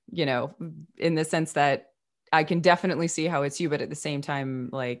 in the sense that I can definitely see how it's you, but at the same time,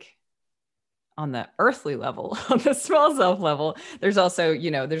 like, on the earthly level, on the small self level, there's also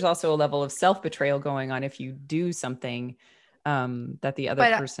a level of self-betrayal going on if you do something that the other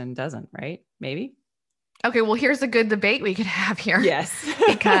person doesn't, right? Maybe. Okay. Well, here's a good debate we could have here. Yes.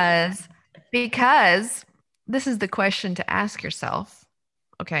 because this is the question to ask yourself.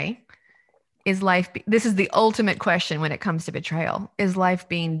 Okay. This is the ultimate question when it comes to betrayal. Is life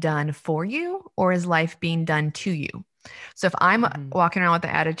being done for you, or is life being done to you? So if I'm walking around with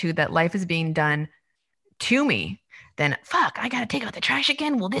the attitude that life is being done to me, then fuck, I got to take out the trash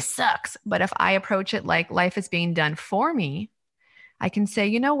again. Well, this sucks. But if I approach it like life is being done for me, I can say,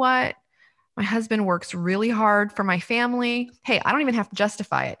 you know what? My husband works really hard for my family. Hey, I don't even have to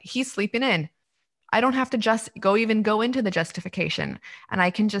justify it. He's sleeping in. I don't have to just go into the justification. And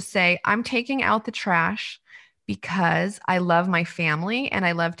I can just say, I'm taking out the trash because I love my family and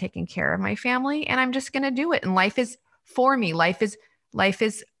I love taking care of my family. And I'm just going to do it. And life is for me. Life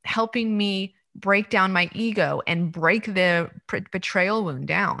is helping me break down my ego and break the betrayal wound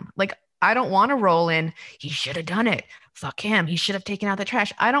down. Like, I don't want to roll in, he should have done it. Fuck him. He should have taken out the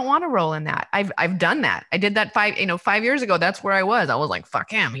trash. I don't want to roll in that. I've done that. I did that 5 years ago. That's where I was. I was like,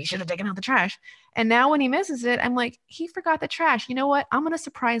 fuck him. He should have taken out the trash. And now when he misses it, I'm like, he forgot the trash. You know what? I'm going to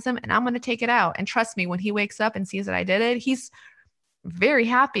surprise him and I'm going to take it out. And trust me, when he wakes up and sees that I did it, he's very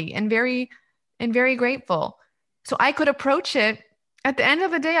happy and very grateful. So I could approach it at the end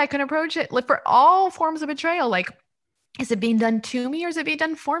of the day. I could approach it for all forms of betrayal. Like, is it being done to me or is it being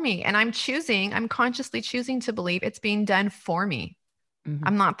done for me? And I'm consciously choosing to believe it's being done for me. Mm-hmm.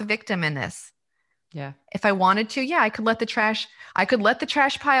 I'm not the victim in this. Yeah. If I wanted to, I could let the trash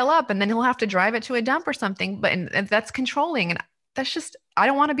pile up and then he'll have to drive it to a dump or something. But and that's controlling. And that's just, I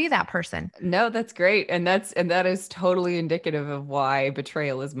don't want to be that person. No, that's great. And that is totally indicative of why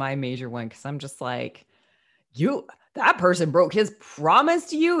betrayal is my major one. Cause I'm just like, that person broke his promise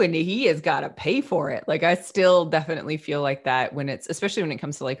to you and he has got to pay for it. Like, I still definitely feel like that especially when it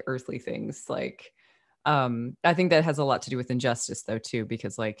comes to like earthly things. Like, I think that has a lot to do with injustice though, too,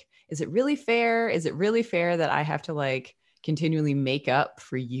 because like, is it really fair? Is it really fair that I have to like continually make up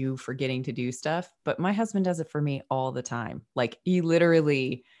for you for getting to do stuff? But my husband does it for me all the time. Like, he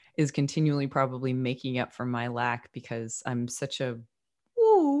literally is continually probably making up for my lack because I'm such a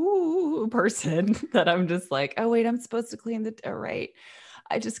person that I'm just like, oh wait, I'm supposed to clean all right.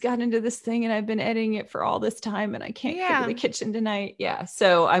 I just got into this thing and I've been editing it for all this time and I can't get to the kitchen tonight. Yeah.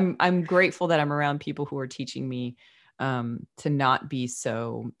 So I'm grateful that I'm around people who are teaching me to not be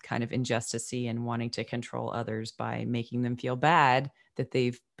so kind of injustice-y and wanting to control others by making them feel bad that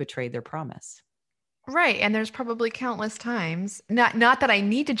they've betrayed their promise. Right. And there's probably countless times, not that I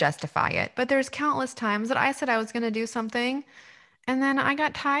need to justify it, but there's countless times that I said I was going to do something and then I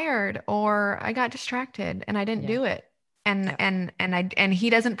got tired or I got distracted and I didn't do it. And he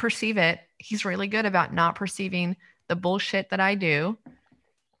doesn't perceive it. He's really good about not perceiving the bullshit that I do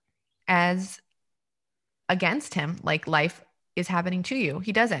as against him. Like, life is happening to you.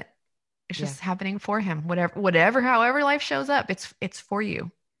 He doesn't. It's just happening for him. However life shows up, it's for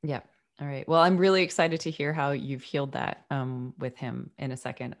you. Yeah. All right. Well, I'm really excited to hear how you've healed that with him in a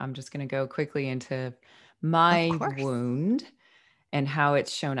second. I'm just going to go quickly into my wound and how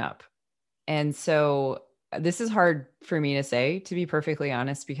it's shown up. And so this is hard for me to say, to be perfectly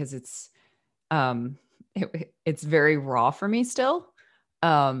honest, because it's very raw for me still.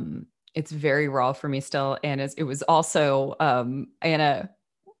 It's very raw for me still. And it was also, Anna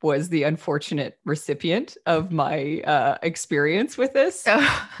was the unfortunate recipient of my experience with this.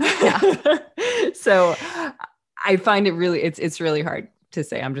 So I find it really, it's really hard to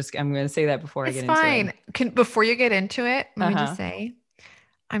say. I'm going to say that before I get into it. Before you get into it, let me just say,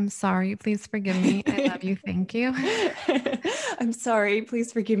 I'm sorry. Please forgive me. I love you. Thank you. I'm sorry.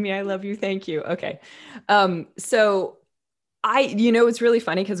 Please forgive me. I love you. Thank you. Okay. So it's really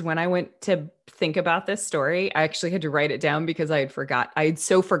funny because when I went to think about this story, I actually had to write it down because I had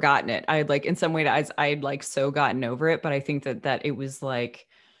so forgotten it. I had like, in some way, I had like so gotten over it, but I think that it was like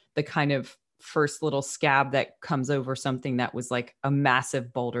the kind of first little scab that comes over something that was like a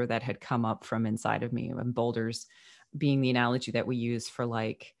massive boulder that had come up from inside of me. And boulders being the analogy that we use for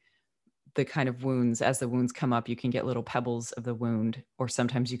like the kind of wounds. As the wounds come up, you can get little pebbles of the wound, or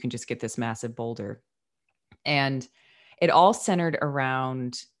sometimes you can just get this massive boulder. And it all centered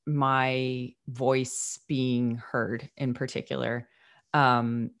around my voice being heard in particular.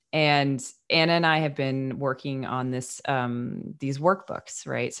 And Anna and I have been working on these workbooks,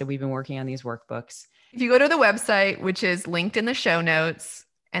 right? So we've been working on these workbooks. If you go to the website, which is linked in the show notes,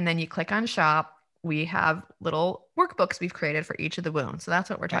 and then you click on shop, we have little workbooks we've created for each of the wounds. So that's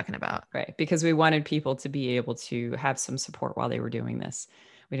what we're talking about. Right. Because we wanted people to be able to have some support while they were doing this.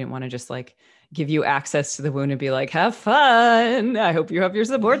 We didn't want to just like give you access to the wound and be like, have fun. I hope you have your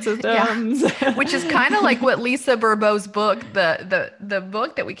support systems. Which is kind of like what Lisa Bourbeau's book, the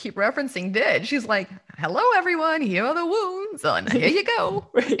book that we keep referencing, did. She's like, hello, everyone. Here are the wounds. And here you go.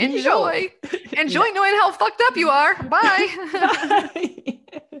 Enjoy. Enjoy knowing how fucked up you are. Bye. Bye.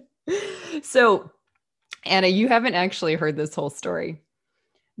 So, Anna, you haven't actually heard this whole story,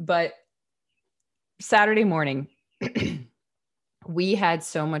 but Saturday morning, we had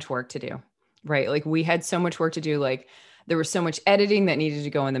so much work to do, right? Like we had so much work to do. Like there was so much editing that needed to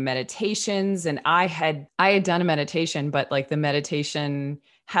go in the meditations. And I had done a meditation, but like the meditation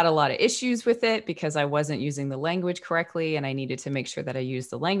had a lot of issues with it because I wasn't using the language correctly. And I needed to make sure that I used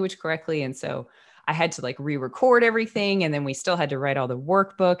the language correctly. And so I had to like re-record everything. And then we still had to write all the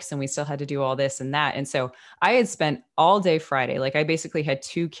workbooks and we still had to do all this and that. And so I had spent all day Friday. Like I basically had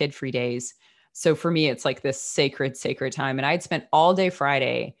 2 kid-free days. So for me, it's like this sacred time. And I'd spent all day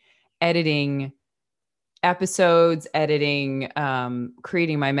Friday editing episodes, creating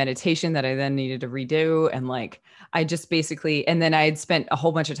my meditation that I then needed to redo. And like, I just basically, and then I had spent a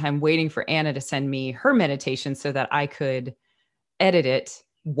whole bunch of time waiting for Anna to send me her meditation so that I could edit it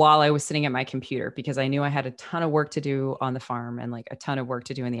while I was sitting at my computer, because I knew I had a ton of work to do on the farm and like a ton of work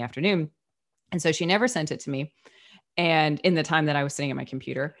to do in the afternoon. And so she never sent it to me. And in the time that I was sitting at my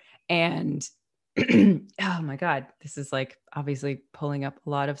computer, and oh my God, this is like obviously pulling up a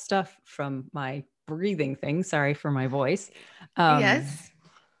lot of stuff from my breathing thing. Sorry for my voice. Yes.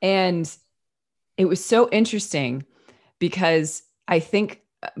 And it was so interesting because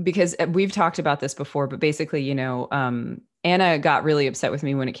because we've talked about this before, but basically, you know, Anna got really upset with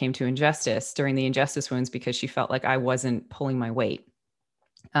me when it came to Injustice during the Injustice wounds, because she felt like I wasn't pulling my weight,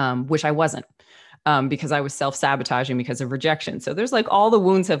 which I wasn't. Because I was self-sabotaging because of rejection. So there's like all the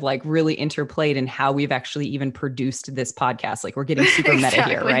wounds have like really interplayed in how we've actually even produced this podcast. Like we're getting super meta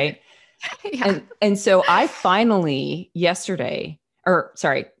here, right? Yeah. And so I finally Saturday,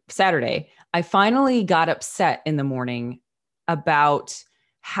 I finally got upset in the morning about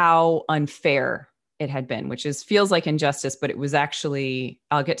how unfair it had been, which feels like injustice, but it was actually,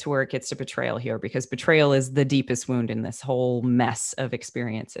 I'll get to where it gets to betrayal here, because betrayal is the deepest wound in this whole mess of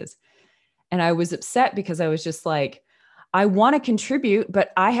experiences. And I was upset because I was just like, I want to contribute,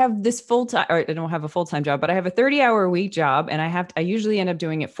 but I have this full-time, or I don't have a full-time job, but I have a 30-hour a week job. And I usually end up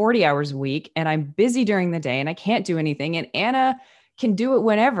doing it 40 hours a week, and I'm busy during the day and I can't do anything. And Anna can do it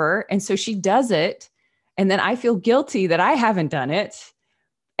whenever. And so she does it. And then I feel guilty that I haven't done it.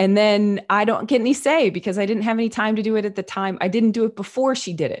 And then I don't get any say because I didn't have any time to do it at the time. I didn't do it before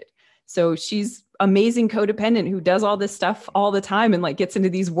she did it. So she's amazing codependent who does all this stuff all the time and like gets into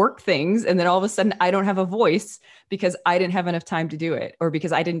these work things. And then all of a sudden I don't have a voice because I didn't have enough time to do it, or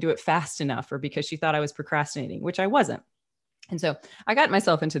because I didn't do it fast enough, or because she thought I was procrastinating, which I wasn't. And so I got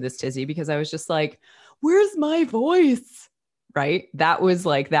myself into this tizzy because I was just like, where's my voice? Right. That was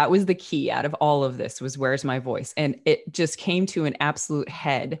the key out of all of this, was where's my voice? And it just came to an absolute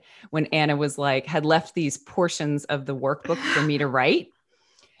head when Anna had left these portions of the workbook for me to write.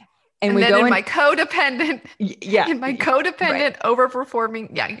 And we then go in my codependent, right.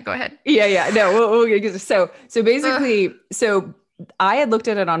 overperforming. Yeah, go ahead. Yeah. No. So basically, so I had looked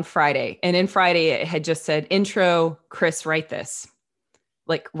at it on Friday, and in Friday it had just said intro, Chris, write this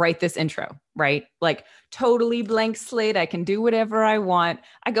intro, right? Like totally blank slate. I can do whatever I want.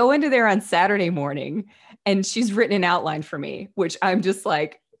 I go into there on Saturday morning and she's written an outline for me, which I'm just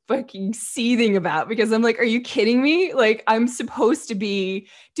like fucking seething about, because I'm like, are you kidding me? Like, I'm supposed to be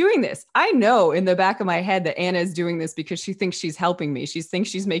doing this. I know in the back of my head that Anna is doing this because she thinks she's helping me. She thinks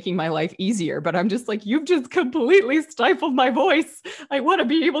she's making my life easier, but I'm just like, you've just completely stifled my voice. I want to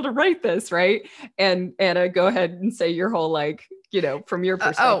be able to write this, right? And Anna, go ahead and say your whole, like, you know, from your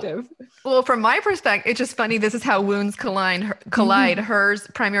perspective. Well, from my perspective, it's just funny. This is how wounds collide. Mm-hmm. Hers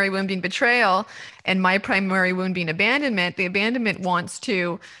primary wound being betrayal and my primary wound being abandonment. The abandonment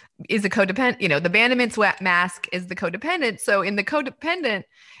is a codependent, you know, the abandonment's mask is the codependent. So in the codependent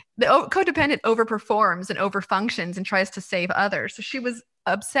overperforms and overfunctions and tries to save others. So she was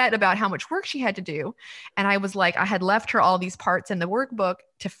upset about how much work she had to do. And I was like, I had left her all these parts in the workbook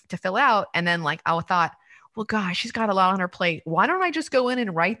to fill out. And then like, I thought, well, gosh, she's got a lot on her plate. Why don't I just go in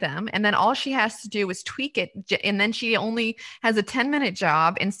and write them? And then all she has to do is tweak it. And then she only has a 10-minute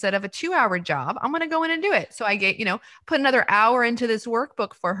job instead of a 2-hour job. I'm going to go in and do it. So I put another hour into this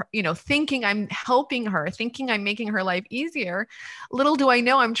workbook for her, you know, thinking I'm helping her, thinking I'm making her life easier. Little do I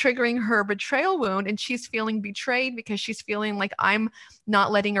know I'm triggering her betrayal wound, and she's feeling betrayed because she's feeling like I'm not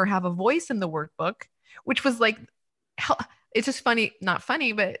letting her have a voice in the workbook, which was like, it's just funny, not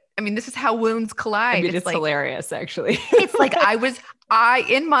funny, but I mean, this is how wounds collide. I mean, it's like, hilarious, actually. It's like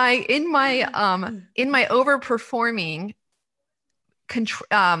in my overperforming,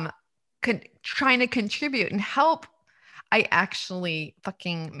 trying to contribute and help, I actually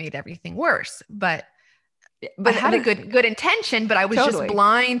fucking made everything worse. But I had a good intention, but I was just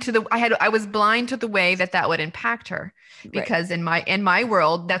blind to I was blind to the way that would impact her, because right. in my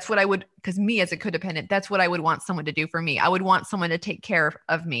world, that's what I would, because me as a codependent, that's what I would want someone to do for me. I would want someone to take care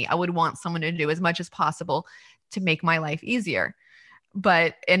of me. I would want someone to do as much as possible to make my life easier.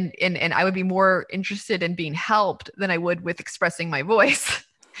 But, and I would be more interested in being helped than I would with expressing my voice.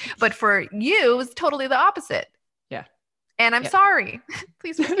 But for you, it was totally the opposite. Yeah. And I'm sorry.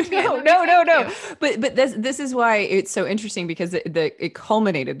 Please forgive me. I No, love no, you. no, Thank no. you. But this is why it's so interesting, because it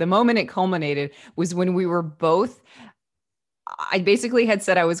culminated. The moment it culminated was when we were both. I basically had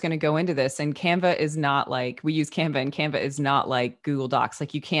said I was going to go into this, and Canva is not like, we use Canva, and Canva is not like Google Docs.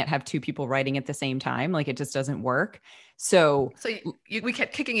 Like, you can't have two people writing at the same time. Like, it just doesn't work. So So we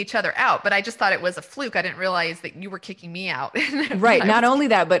kept kicking each other out, but I just thought it was a fluke. I didn't realize that you were kicking me out. right. Not only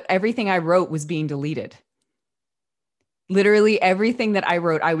that, but everything I wrote was being deleted. Literally everything that I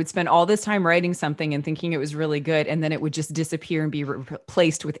wrote, I would spend all this time writing something and thinking it was really good, and then it would just disappear and be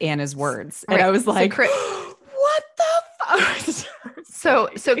replaced with Anna's words. And Right. I was So like, Chris- what the fuck?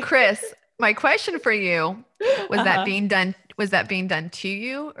 So Chris, my question for you was Uh-huh. that being done? Was that being done to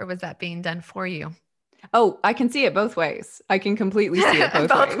you, or was that being done for you? Oh, I can see it both ways. I can completely see it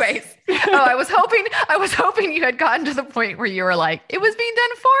both, ways. Oh, I was hoping you had gotten to the point where you were like, it was being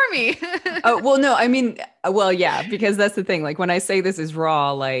done for me. Oh, well, no, I mean, well, yeah, because that's the thing. Like, when I say this is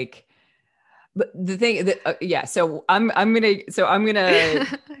raw, like, but the thing that, yeah, so I'm gonna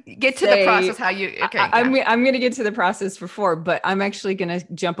get to the process. How you? Okay, I'm gonna get to the process before, but I'm actually gonna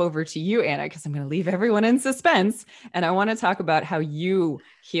jump over to you, Anna, because I'm gonna leave everyone in suspense, and I want to talk about how you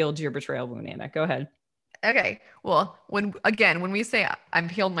healed your betrayal wound. Anna, go ahead. Okay. Well, when we say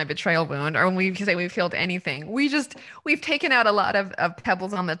I've healed my betrayal wound, or when we say we've healed anything, we've taken out a lot of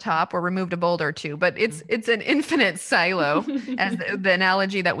pebbles on the top or removed a boulder or two, but it's an infinite silo, as the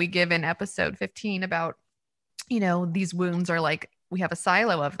analogy that we give in episode 15 about, these wounds are like, we have a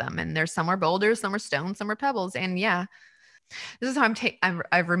silo of them, and there's some are boulders, some are stones, some are pebbles. And yeah, this is how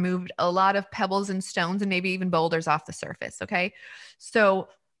I've removed a lot of pebbles and stones and maybe even boulders off the surface. Okay. So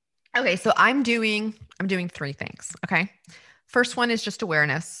I'm doing three things. Okay. First one is just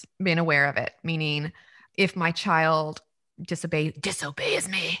awareness, being aware of it, meaning if my child disobeys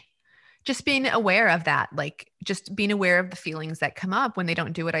me, just being aware of that, like just being aware of the feelings that come up when they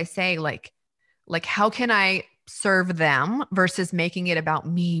don't do what I say, like how can I serve them versus making it about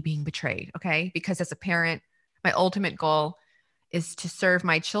me being betrayed? Okay. Because as a parent, my ultimate goal is to serve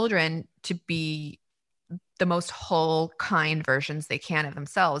my children to be the most whole, kind versions they can of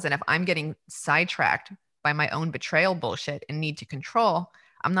themselves. And if I'm getting sidetracked by my own betrayal bullshit and need to control,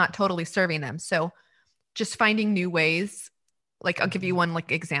 I'm not totally serving them. So just finding new ways. Like, I'll give you one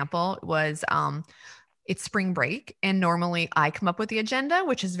example was, it's spring break, and normally I come up with the agenda,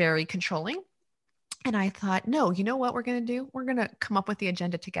 which is very controlling. And I thought, no, you know what we're going to do? We're going to come up with the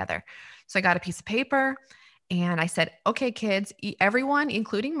agenda together. So I got a piece of paper and I said, okay, kids, everyone,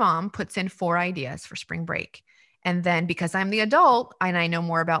 including mom, puts in 4 ideas for spring break. And then because I'm the adult and I know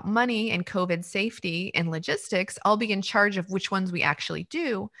more about money and COVID safety and logistics, I'll be in charge of which ones we actually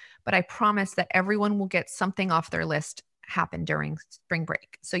do. But I promise that everyone will get something off their list happen during spring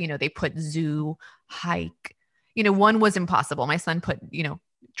break. So, they put zoo, hike, one was impossible. My son put,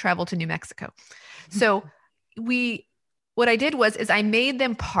 travel to New Mexico. So what I did is I made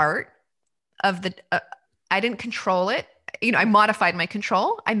them part of the, I didn't control it. I modified my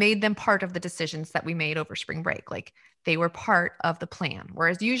control. I made them part of the decisions that we made over spring break. Like, they were part of the plan.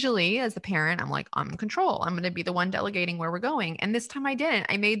 Whereas usually as the parent, I'm like, I'm in control. I'm going to be the one delegating where we're going. And this time I didn't.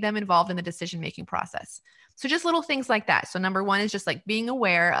 I made them involved in the decision-making process. So just little things like that. So number one is just like being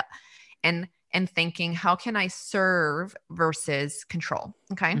aware and thinking, how can I serve versus control?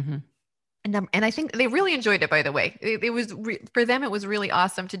 Okay. Mm-hmm. And I think they really enjoyed it, by the way. It was for them, it was really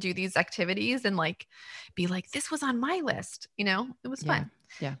awesome to do these activities and be like, this was on my list. It was fun.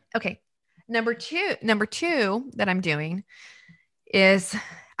 Yeah. Okay. Number two that I'm doing is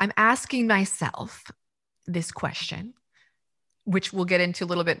I'm asking myself this question, which we'll get into a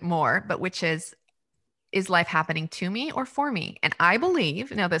little bit more, but which is life happening to me or for me? And I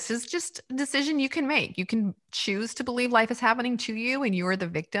believe, now this is just a decision you can make. You can choose to believe life is happening to you and you're the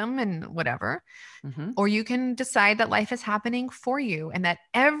victim and whatever. Mm-hmm. Or you can decide that life is happening for you and that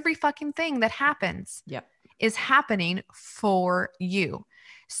every fucking thing that happens is happening for you.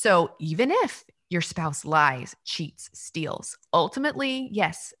 So even if your spouse lies, cheats, steals, ultimately,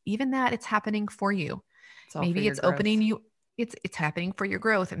 yes, even that, it's happening for you. Maybe it's opening you. It's happening for your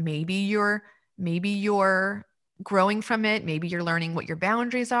growth. Maybe you're growing from it. Maybe you're learning what your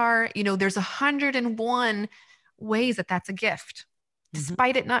boundaries are. There's 101 ways that that's a gift,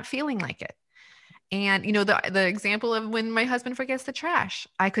 despite it not feeling like it. And, the example of when my husband forgets the trash,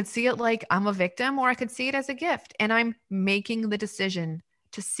 I could see it like I'm a victim, or I could see it as a gift. And I'm making the decision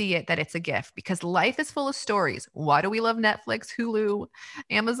to see it that it's a gift, because life is full of stories. Why do we love Netflix, Hulu,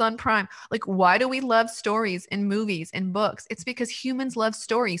 Amazon Prime? Like, why do we love stories in movies and books? It's because humans love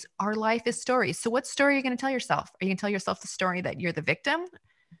stories. Our life is stories. So what story are you going to tell yourself? Are you going to tell yourself the story that you're the victim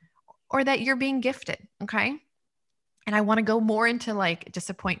or that you're being gifted? Okay. And I want to go more into like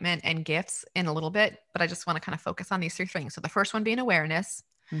disappointment and gifts in a little bit, but I just want to kind of focus on these three things. So the first one being awareness.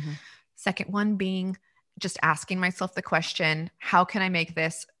 Mm-hmm. Second one being just asking myself the question, how can I make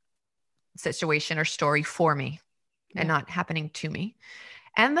this situation or story for me and not happening to me?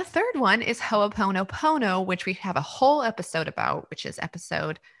 And the third one is Ho'oponopono, which we have a whole episode about, which is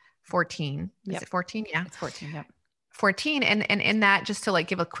episode 14. Is it 14? Yeah. It's 14. Yep. 14. And in that, just to like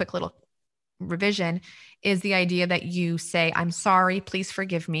give a quick little revision, is the idea that you say, I'm sorry, please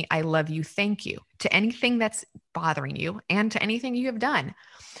forgive me, I love you, thank you, to anything that's bothering you and to anything you have done.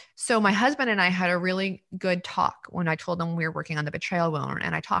 So my husband and I had a really good talk when I told him we were working on the betrayal wound.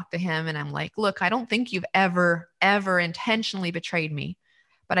 And I talked to him and I'm like, look, I don't think you've ever intentionally betrayed me.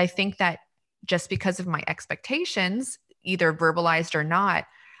 But I think that just because of my expectations, either verbalized or not,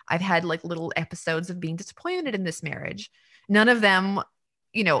 I've had like little episodes of being disappointed in this marriage. None of them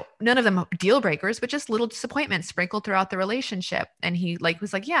deal breakers, but just little disappointments sprinkled throughout the relationship. And he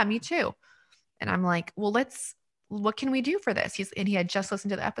was like, yeah, me too. And I'm like, well, what can we do for this? And he had just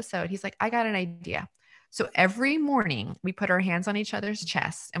listened to the episode. He's like, I got an idea. So every morning we put our hands on each other's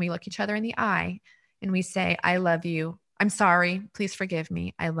chests and we look each other in the eye and we say, I love you. I'm sorry. Please forgive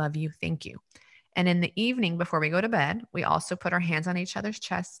me. I love you. Thank you. And in the evening before we go to bed, we also put our hands on each other's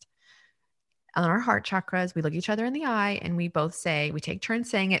chest, on our heart chakras. We look each other in the eye and we take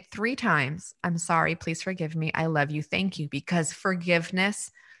turns saying it 3 times. I'm sorry. Please forgive me. I love you. Thank you. Because forgiveness,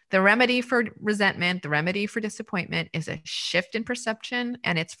 the remedy for resentment, the remedy for disappointment is a shift in perception,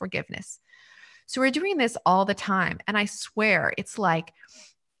 and it's forgiveness. So we're doing this all the time. And I swear it's like,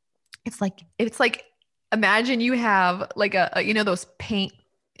 imagine you have like those paint,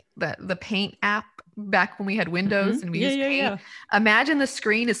 the paint app back when we had Windows and we used paint. Yeah. Imagine the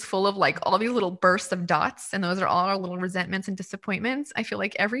screen is full of like all these little bursts of dots. And those are all our little resentments and disappointments. I feel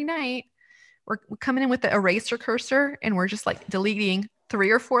like every night we're coming in with the eraser cursor and we're just like deleting 3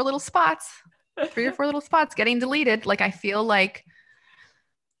 or 4 little spots getting deleted. Like, I feel like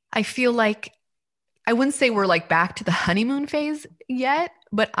I wouldn't say we're like back to the honeymoon phase yet,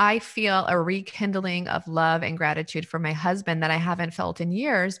 but I feel a rekindling of love and gratitude for my husband that I haven't felt in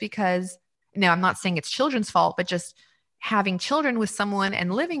years, because now I'm not saying it's children's fault, but just having children with someone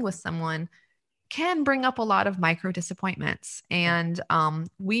and living with someone can bring up a lot of micro disappointments. And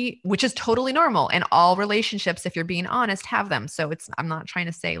which is totally normal. And all relationships, if you're being honest, have them. So I'm not trying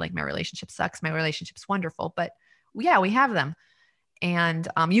to say like my relationship sucks, my relationship's wonderful, but yeah, we have them. And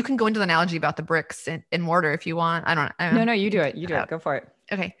you can go into the analogy about the bricks and mortar if you want. I don't know. No, you do it. You do it. Go for it.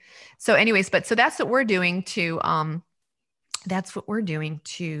 Okay. So anyways, so that's what we're doing to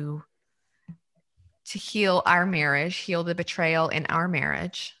heal our marriage, heal the betrayal in our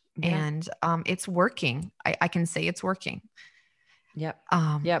marriage. Yeah. And it's working. I can say it's working. Yep.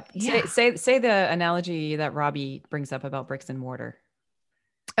 Yep. Yeah. Say the analogy that Robbie brings up about bricks and mortar.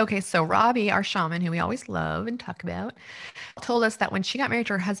 Okay. So Robbie, our shaman, who we always love and talk about, told us that when she got married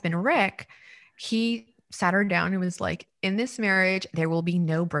to her husband, Rick, he sat her down and was like, in this marriage, there will be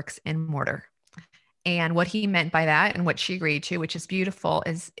no bricks and mortar. And what he meant by that, and what she agreed to, which is beautiful,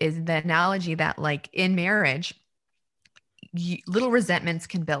 is the analogy that like in marriage, little resentments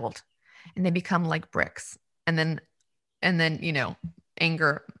can build and they become like bricks. And then,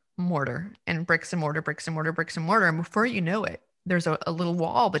 anger, mortar, and bricks and mortar, bricks and mortar, bricks and mortar. And before you know it, there's a little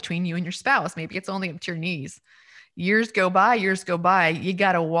wall between you and your spouse. Maybe it's only up to your knees. Years go by, you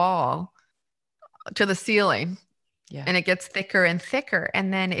got a wall to the ceiling. Yeah. And it gets thicker and thicker.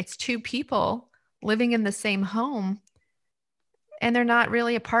 And then it's 2 people living in the same home and they're not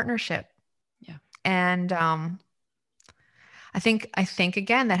really a partnership. Yeah. And I think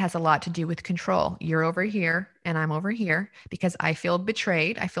again, that has a lot to do with control. You're over here and I'm over here because I feel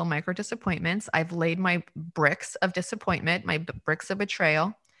betrayed. I feel micro disappointments. I've laid my bricks of disappointment, my bricks of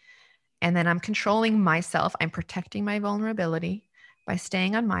betrayal. And then I'm controlling myself. I'm protecting my vulnerability by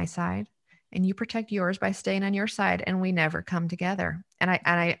staying on my side, and you protect yours by staying on your side. And we never come together. And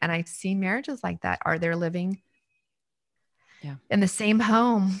I've seen marriages like that. Are they living in the same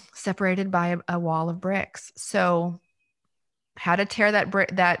home, separated by a wall of bricks? So how to tear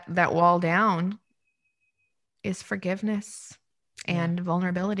that wall down is forgiveness and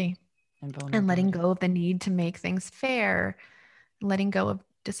vulnerability and letting go of the need to make things fair, letting go of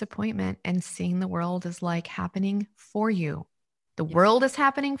disappointment and seeing the world as like happening for you. The world is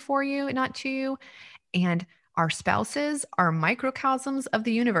happening for you, not to you. And our spouses are microcosms of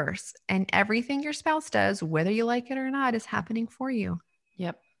the universe, and everything your spouse does, whether you like it or not, is happening for you.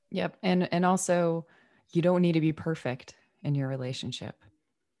 Yep. And also, you don't need to be perfect in your relationship.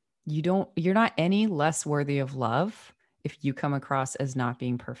 You're not any less worthy of love if you come across as not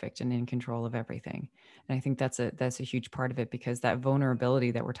being perfect and in control of everything. And I think that's a huge part of it, because that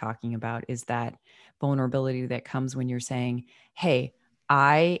vulnerability that we're talking about is that vulnerability that comes when you're saying, hey,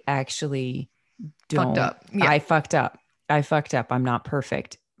 I actually Fucked don't, up. Yeah. I fucked up. I fucked up. I'm not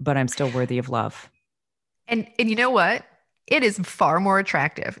perfect, but I'm still worthy of love. And you know what? It is far more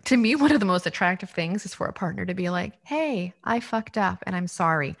attractive. To me, one of the most attractive things is for a partner to be like, "Hey, I fucked up and I'm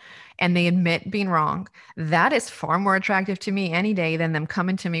sorry." And they admit being wrong. That is far more attractive to me any day than them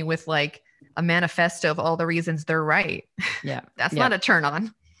coming to me with like a manifesto of all the reasons they're right. Yeah. That's Yeah. not a turn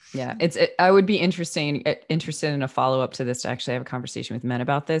on. Yeah. I would be interested in a follow-up to this to actually have a conversation with men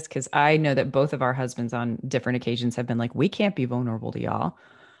about this, because I know that both of our husbands on different occasions have been like, we can't be vulnerable to y'all.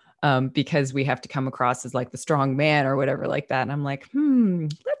 Because we have to come across as like the strong man or whatever like that. And I'm like,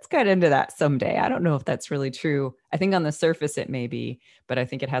 let's get into that someday. I don't know if that's really true. I think on the surface it may be, but I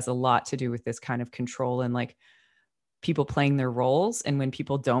think it has a lot to do with this kind of control and like people playing their roles. And when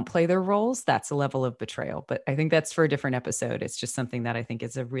people don't play their roles, that's a level of betrayal. But I think that's for a different episode. It's just something that I think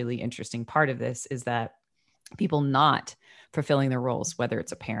is a really interesting part of this, is that people not fulfilling their roles, whether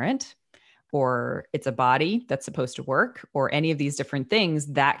it's a parent, or it's a body that's supposed to work, or any of these different things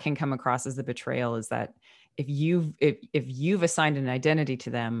that can come across as the betrayal, is that if you've assigned an identity to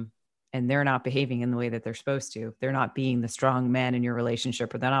them and they're not behaving in the way that they're supposed to, they're not being the strong man in your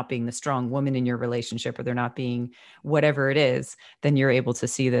relationship, or they're not being the strong woman in your relationship, or they're not being whatever it is, then you're able to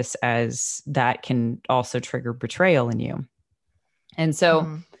see this as that can also trigger betrayal in you. And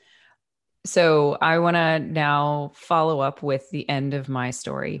so I want to now follow up with the end of my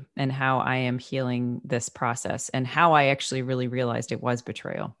story and how I am healing this process and how I actually really realized it was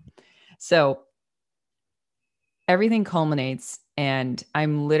betrayal. So everything culminates, and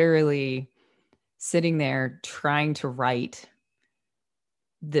I'm literally sitting there trying to write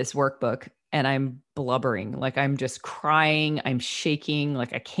this workbook, and I'm blubbering, like I'm just crying, I'm shaking,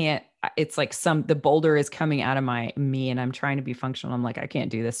 like I can't, it's like the boulder is coming out of me and I'm trying to be functional. I'm like, I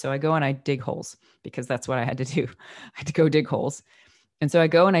can't do this. So I go and I dig holes, because that's what I had to do. I had to go dig holes. And so I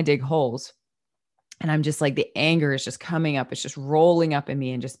go and I dig holes, and I'm just like, the anger is just coming up. It's just rolling up in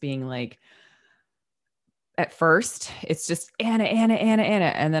me, and just being like, at first it's just Anna.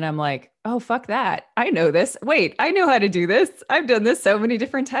 And then I'm like, oh, fuck that. I know this. Wait, I know how to do this. I've done this so many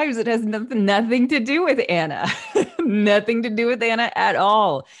different times. It has nothing to do with Anna, nothing to do with Anna at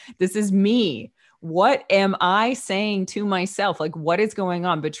all. This is me. What am I saying to myself? Like, what is going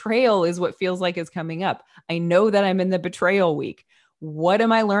on? Betrayal is what feels like is coming up. I know that I'm in the betrayal week. What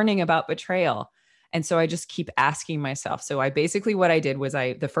am I learning about betrayal? And so I just keep asking myself. So what I did was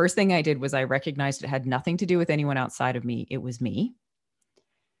the first thing I did was I recognized it had nothing to do with anyone outside of me. It was me.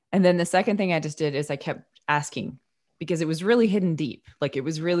 And then the second thing I just did is I kept asking, because it was really hidden deep. Like, it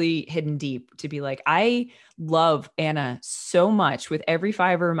was really hidden deep to be like, I love Anna so much with every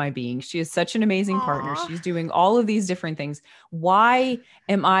fiber of my being. She is such an amazing partner. She's doing all of these different things. Why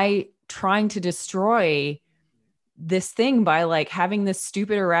am I trying to destroy this thing by like having this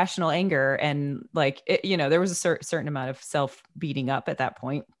stupid irrational anger? And like, there was a certain amount of self beating up at that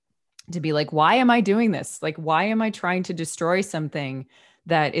point, to be like, why am I doing this? Like, why am I trying to destroy something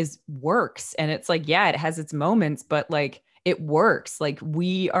that works? And it's like, yeah, it has its moments, but like, it works. Like,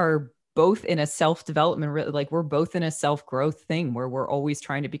 we are both in a self-development, like we're both in a self-growth thing where we're always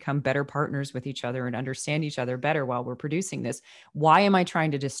trying to become better partners with each other and understand each other better while we're producing this. Why am I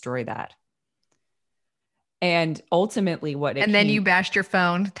trying to destroy that? And ultimately then you bashed your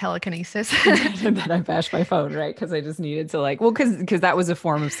phone, telekinesis. And then I bashed my phone, right? Because I just needed to because that was a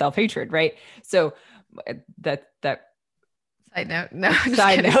form of self-hatred, right? So that Side note, no.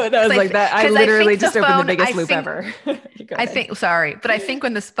 Side note, that was like that. I literally just opened the biggest loop ever. I think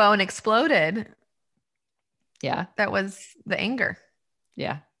when this phone exploded, yeah, that was the anger.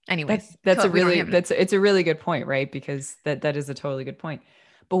 Yeah. Anyways, it's a really good point, right? Because that is a totally good point.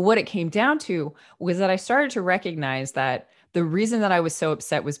 But what it came down to was that I started to recognize that the reason that I was so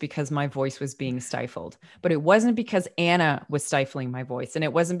upset was because my voice was being stifled. But it wasn't because Anna was stifling my voice. And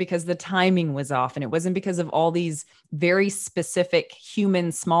it wasn't because the timing was off. And it wasn't because of all these very specific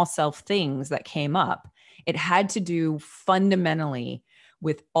human small self things that came up. It had to do fundamentally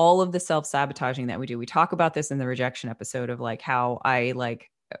with all of the self-sabotaging that we do. We talk about this in the rejection episode of like how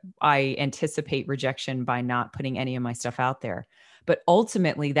I anticipate rejection by not putting any of my stuff out there. But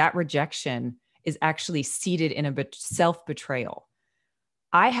ultimately, that rejection is actually seated in a self-betrayal.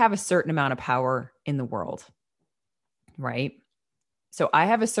 I have a certain amount of power in the world, right? So I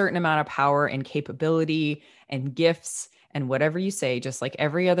have a certain amount of power and capability and gifts and whatever you say, just like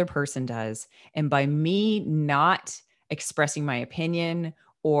every other person does. And by me not expressing my opinion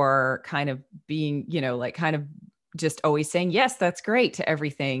or kind of being, kind of just always saying, yes, that's great to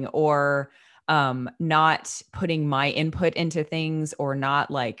everything, or not putting my input into things, or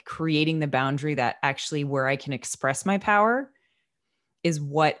not like creating the boundary that actually where I can express my power, is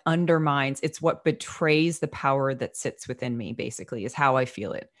what undermines, it's what betrays the power that sits within me, basically, is how I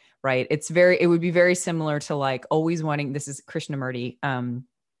feel it. Right. It would be very similar to like always wanting, this is Krishnamurti,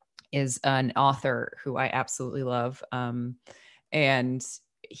 is an author who I absolutely love. And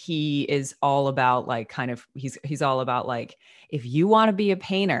he is all about like, kind of, he's all about like, if you want to be a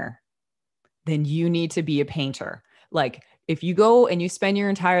painter, then you need to be a painter. Like if you go and you spend your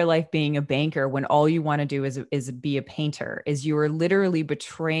entire life being a banker when all you want to do is be a painter, is you are literally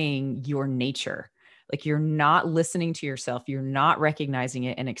betraying your nature. Like you're not listening to yourself. You're not recognizing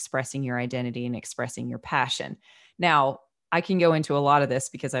it and expressing your identity and expressing your passion. Now, I can go into a lot of this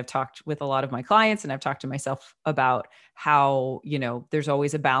because I've talked with a lot of my clients and I've talked to myself about how, you know, there's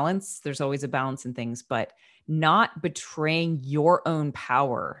always a balance. There's always a balance in things, but not betraying your own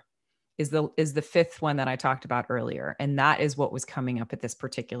power is the fifth one that I talked about earlier. And that is what was coming up at this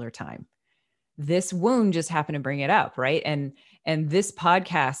particular time. This wound just happened to bring it up. Right. And this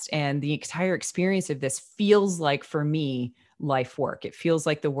podcast and the entire experience of this feels like, for me, life work. It feels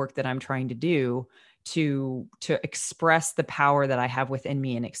like the work that I'm trying to do to express the power that I have within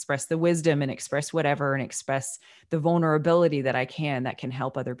me, and express the wisdom, and express whatever, and express the vulnerability that can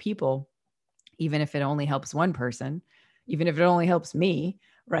help other people, even if it only helps one person, even if it only helps me.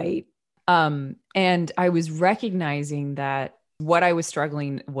 Right. And I was recognizing that what I was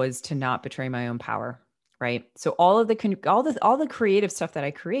struggling was to not betray my own power. Right. So all the creative stuff that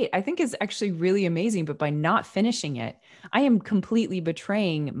I create, I think is actually really amazing, but by not finishing it, I am completely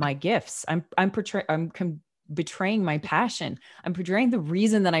betraying my gifts. I'm betraying my passion. I'm betraying the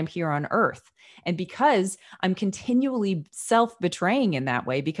reason that I'm here on earth. And because I'm continually self-betraying in that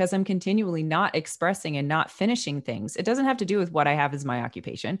way, because I'm continually not expressing and not finishing things, it doesn't have to do with what I have as my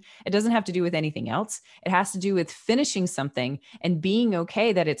occupation. It doesn't have to do with anything else. It has to do with finishing something and being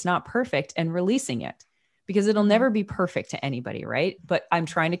okay that it's not perfect and releasing it, because it'll never be perfect to anybody. Right. But I'm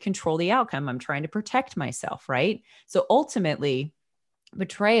trying to control the outcome. I'm trying to protect myself. Right. So ultimately,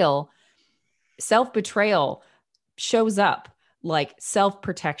 self-betrayal shows up like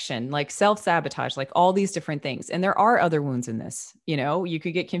self-protection, like self-sabotage, like all these different things. And there are other wounds in this. You know, you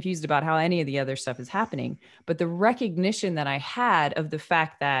could get confused about how any of the other stuff is happening, but the recognition that I had of the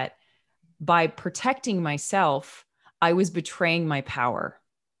fact that by protecting myself, I was betraying my power.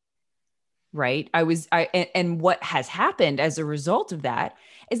 Right. And what has happened as a result of that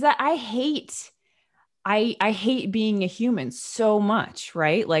is that I hate being a human so much.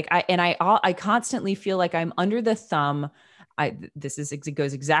 Right. Like I constantly feel like I'm under the thumb. It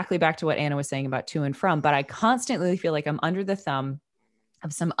goes exactly back to what Anna was saying about to and from, but I constantly feel like I'm under the thumb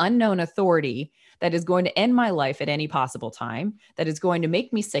of some unknown authority that is going to end my life at any possible time, that is going to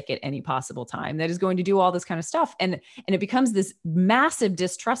make me sick at any possible time, that is going to do all this kind of stuff. And it becomes this massive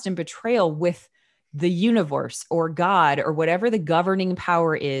distrust and betrayal with the universe or God or whatever the governing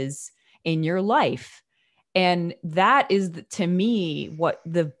power is in your life. And that is, to me, what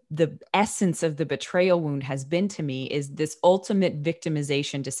the essence of the betrayal wound has been to me, is this ultimate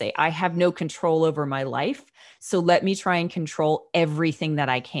victimization to say, I have no control over my life. So let me try and control everything that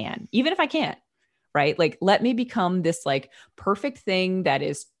I can, even if I can't. Right. Like, let me become this like perfect thing that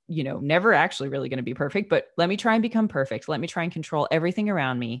is, you know, never actually really going to be perfect, but let me try and become perfect. Let me try and control everything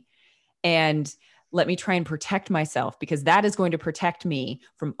around me. And let me try and protect myself, because that is going to protect me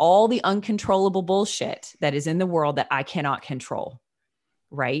from all the uncontrollable bullshit that is in the world that I cannot control.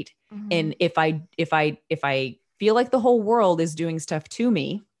 Right. Mm-hmm. And if I feel like the whole world is doing stuff to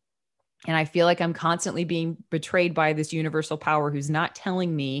me, and I feel like I'm constantly being betrayed by this universal power who's not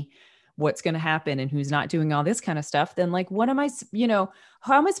telling me what's going to happen and who's not doing all this kind of stuff, then like, what am I, you know,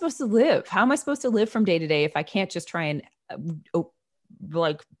 how am I supposed to live? How am I supposed to live from day to day if I can't just try and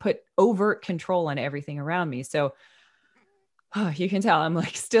like put overt control on everything around me? So you can tell I'm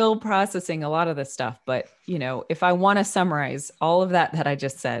like still processing a lot of this stuff, but you know, if I want to summarize all of that I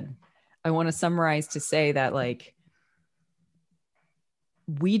just said, I want to summarize to say that like,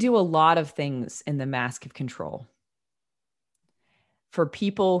 we do a lot of things in the mask of control for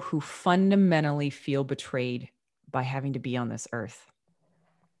people who fundamentally feel betrayed by having to be on this earth.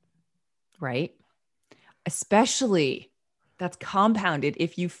 Right? Especially that's compounded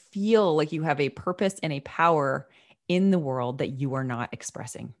if you feel like you have a purpose and a power in the world that you are not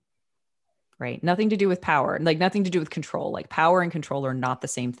expressing. Right? Nothing to do with power, like nothing to do with control. Like power and control are not the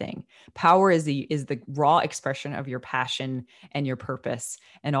same thing. Power is the raw expression of your passion and your purpose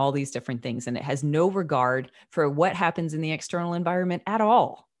and all these different things. And it has no regard for what happens in the external environment at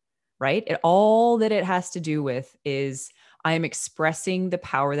all. right? All that it has to do with is I am expressing the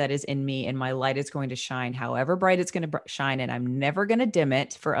power that is in me, and my light is going to shine however bright it's going to shine. And I'm never going to dim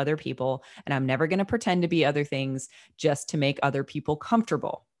it for other people. And I'm never going to pretend to be other things just to make other people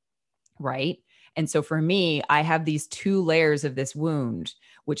comfortable. Right. And so for me, I have these two layers of this wound,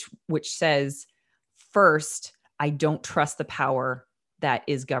 which says, first, I don't trust the power that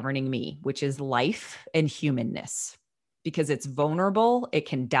is governing me, which is life and humanness, because it's vulnerable. It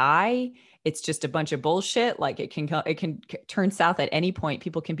can die. It's just a bunch of bullshit. Like it can turn south at any point.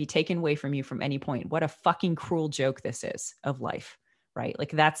 People can be taken away from you from any point. What a fucking cruel joke this is of life, right?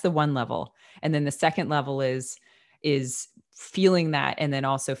 Like that's the one level. And then the second level is feeling that, and then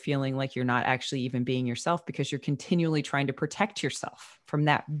also feeling like you're not actually even being yourself, because you're continually trying to protect yourself from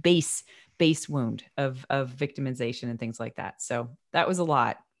that base wound of victimization and things like that. So that was a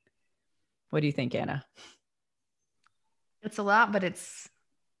lot. What do you think, Anna? It's a lot, but it's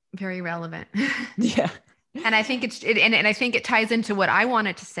very relevant. Yeah. And I think and I think it ties into what I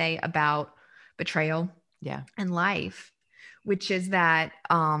wanted to say about betrayal, and life, which is that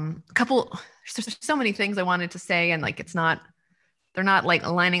there's so many things I wanted to say, and like they're not like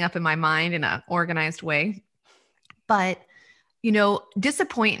lining up in my mind in an organized way. But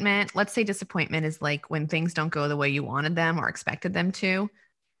disappointment, let's say disappointment is like when things don't go the way you wanted them or expected them to.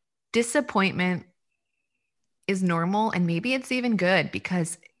 Disappointment is normal, and maybe it's even good,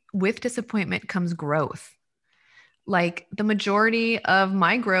 because with disappointment comes growth. Like the majority of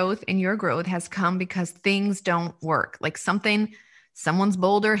my growth and your growth has come because things don't work. Like someone's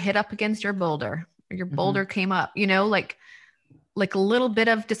boulder hit up against your boulder, or your boulder came up, like a little bit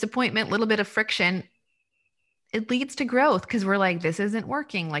of disappointment, little bit of friction, it leads to growth, because we're like, this isn't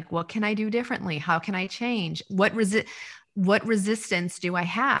working. Like, what can I do differently? How can I change? What resistance do I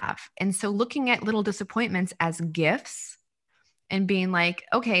have? And so looking at little disappointments as gifts and being like,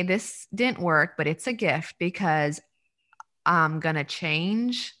 okay, this didn't work, but it's a gift, because I'm going to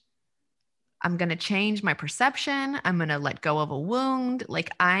change my perception. I'm going to let go of a wound.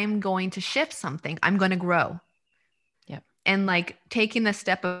 Like I'm going to shift something. I'm going to grow. Yep. And like taking the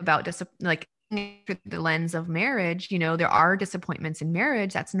step about like through the lens of marriage, there are disappointments in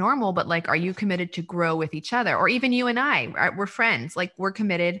marriage. That's normal. But like, are you committed to grow with each other? Or even you and I, we're friends. Like we're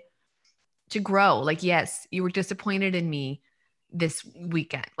committed to grow. Like, yes, you were disappointed in me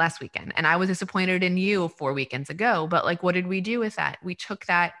last weekend, and I was disappointed in you 4 weekends ago. But like, what did we do with that? We took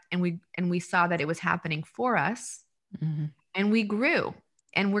that and we saw that it was happening for us, and we grew,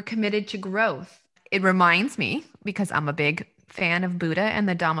 and we're committed to growth. It reminds me, because I'm a big fan of Buddha and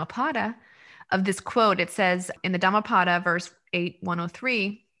the Dhammapada, of this quote. It says in the Dhammapada, verse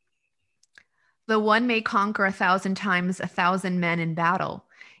 8:103, the one may conquer 1,000 times 1,000 men in battle,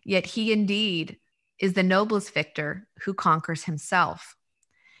 yet he indeed is the noblest victor who conquers himself.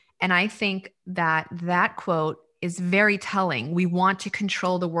 And I think that quote is very telling. We want to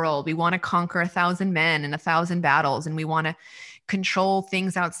control the world. We want to conquer 1,000 men and 1,000 battles, and we want to control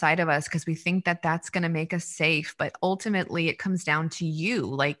things outside of us because we think that that's going to make us safe. But ultimately, it comes down to you.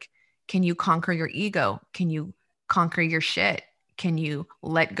 Like, can you conquer your ego? Can you conquer your shit? Can you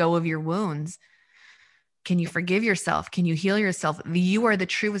let go of your wounds? Can you forgive yourself? Can you heal yourself? You are the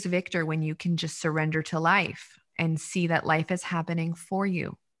truest victor when you can just surrender to life and see that life is happening for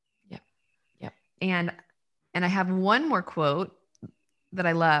you. Yep. And I have one more quote that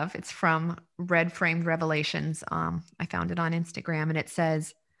I love. It's from Red Framed Revelations. I found it on Instagram, and it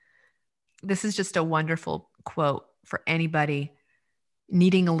says, this is just a wonderful quote for anybody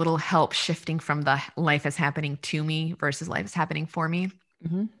needing a little help shifting from the life is happening to me versus life is happening for me.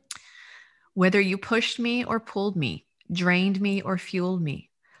 Mm-hmm. Whether you pushed me or pulled me, drained me or fueled me,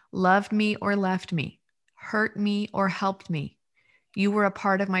 loved me or left me, hurt me or helped me, you were a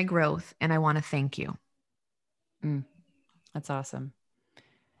part of my growth, and I want to thank you. That's awesome.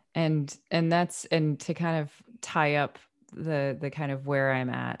 And to kind of tie up the kind of where I'm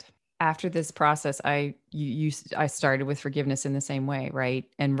at after this process, I started with forgiveness in the same way, right?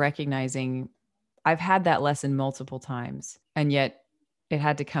 And recognizing I've had that lesson multiple times, and yet it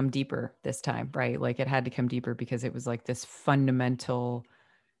had to come deeper this time, right? Like it had to come deeper because it was like this fundamental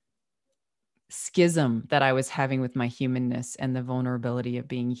schism that I was having with my humanness and the vulnerability of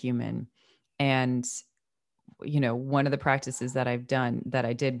being human. And, one of the practices that I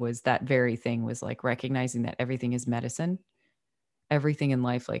did was that very thing, was like recognizing that everything is medicine. Everything in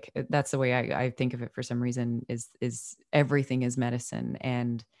life, like that's the way I think of it for some reason, is everything is medicine.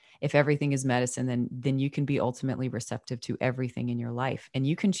 And if everything is medicine, then you can be ultimately receptive to everything in your life, and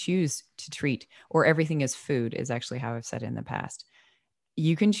you can choose to treat, or everything is food is actually how I've said it in the past.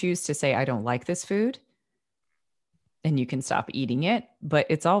 You can choose to say, I don't like this food, and you can stop eating it, but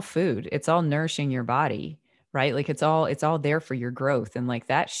it's all food. It's all nourishing your body, right? Like it's all there for your growth. And like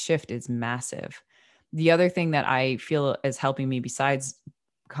that shift is massive. The other thing that I feel is helping me, besides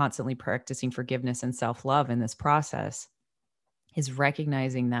constantly practicing forgiveness and self-love in this process, is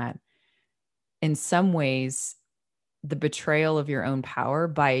recognizing that in some ways, the betrayal of your own power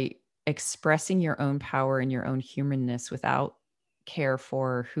by expressing your own power and your own humanness without care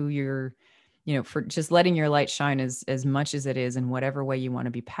for who you're, for just letting your light shine as much as it is in whatever way you want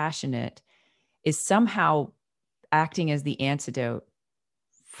to be passionate, is somehow acting as the antidote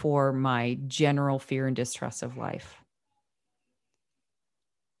for my general fear and distrust of life.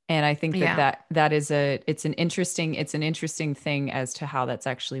 And I think that is it's an interesting thing as to how that's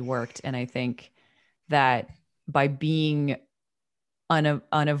actually worked. And I think that by being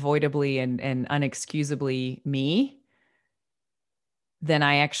unavoidably and unexcusably me, then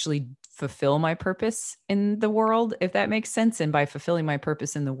I actually fulfill my purpose in the world, if that makes sense. And by fulfilling my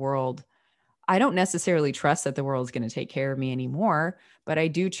purpose in the world, I don't necessarily trust that the world is going to take care of me anymore, but I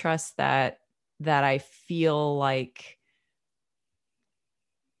do trust that I feel like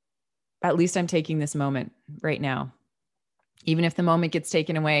at least I'm taking this moment right now, even if the moment gets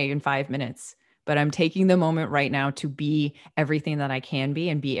taken away in 5 minutes, but I'm taking the moment right now to be everything that I can be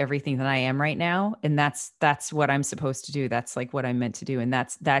and be everything that I am right now. And that's what I'm supposed to do. That's like what I'm meant to do. And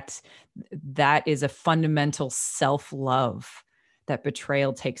that is a fundamental self-love that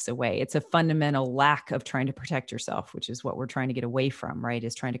betrayal takes away. It's a fundamental lack of trying to protect yourself, which is what we're trying to get away from, right?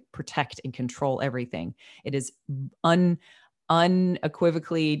 Is trying to protect and control everything. It is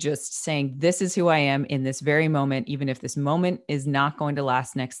unequivocally just saying, this is who I am in this very moment, even if this moment is not going to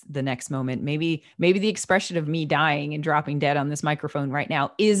last the next moment. Maybe the expression of me dying and dropping dead on this microphone right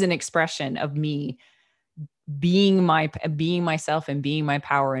now is an expression of me being myself and being my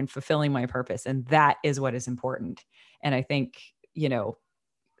power and fulfilling my purpose. And that is what is important. And I think,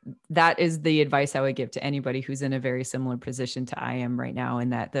 that is the advice I would give to anybody who's in a very similar position to I am right now.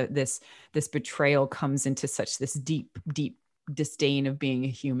 And that this betrayal comes into such this deep disdain of being a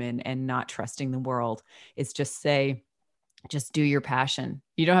human and not trusting the world, is just just do your passion.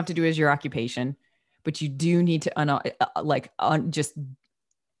 You don't have to do it as your occupation, but you do need to just,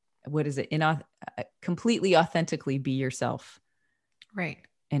 what is it? Completely authentically be yourself. Right.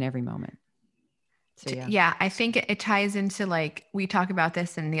 In every moment. So, yeah. I think it ties into, like, we talk about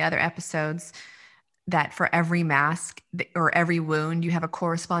this in the other episodes, that for every mask or every wound, you have a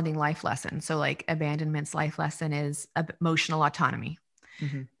corresponding life lesson. So like abandonment's life lesson is emotional autonomy.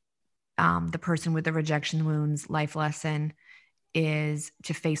 Mm-hmm. The person with the rejection wounds life lesson is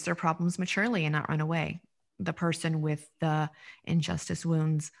to face their problems maturely and not run away. The person with the injustice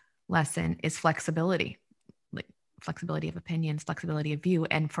wounds lesson is flexibility, like flexibility of opinions, flexibility of view.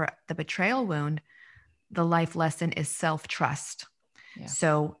 And for the betrayal wound, the life lesson is self-trust. Yeah.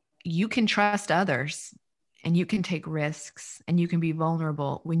 So you can trust others and you can take risks and you can be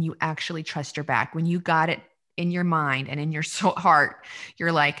vulnerable when you actually trust your back. When you got it in your mind and in your heart,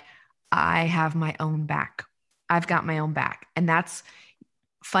 you're like, I have my own back. I've got my own back. And that's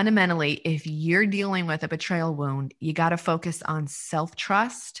fundamentally, if you're dealing with a betrayal wound, you got to focus on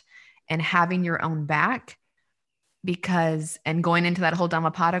self-trust and having your own back. And going into that whole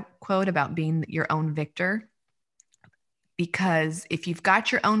Dhammapada quote about being your own victor, because if you've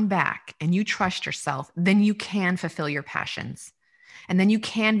got your own back and you trust yourself, then you can fulfill your passions, and then you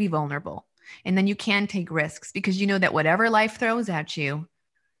can be vulnerable, and then you can take risks, because you know that whatever life throws at you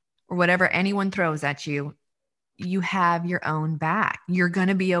or whatever anyone throws at you, you have your own back. You're going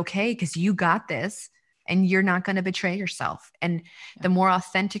to be okay because you got this. And you're not going to betray yourself. And the more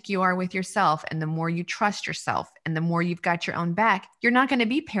authentic you are with yourself, and the more you trust yourself, and the more you've got your own back, you're not going to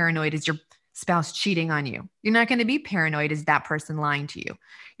be paranoid as your spouse cheating on you. You're not going to be paranoid as that person lying to you.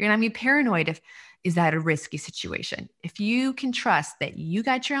 You're not going to be paranoid is that a risky situation? If you can trust that you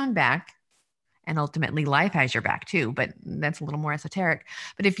got your own back, and ultimately life has your back too, but that's a little more esoteric.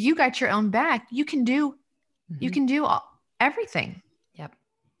 But if you got your own back, you can do everything.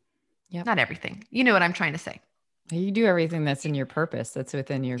 Yep. Not everything. You know what I'm trying to say. You do everything that's in your purpose. That's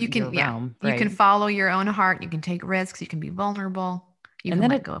within your realm. Right? You can follow your own heart. You can take risks. You can be vulnerable. You can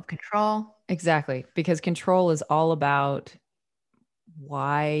let go of control. Exactly. Because control is all about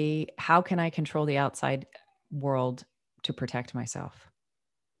how can I control the outside world to protect myself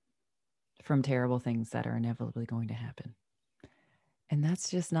from terrible things that are inevitably going to happen. And that's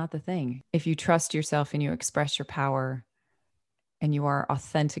just not the thing. If you trust yourself and you express your power, and you are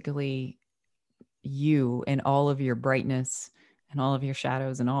authentically you in all of your brightness and all of your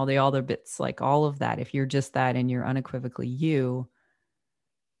shadows and all the other bits, like all of that, if you're just that and you're unequivocally you,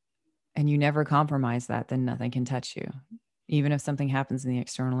 and you never compromise that, then nothing can touch you. Even if something happens in the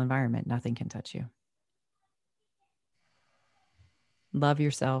external environment, nothing can touch you. Love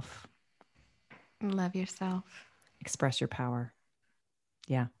yourself. Love yourself. Express your power.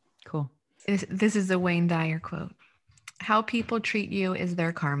 Yeah, cool. This is a Wayne Dyer quote. How people treat you is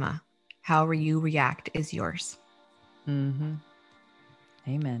their karma. How you react is yours. Mm-hmm.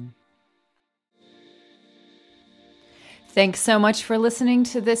 Amen. Thanks so much for listening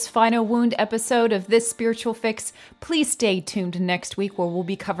to this Final Wound episode of This Spiritual Fix. Please stay tuned next week where we'll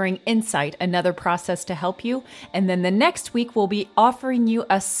be covering Insight, another process to help you. And then the next week, we'll be offering you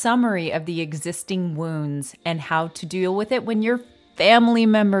a summary of the existing wounds and how to deal with it when your family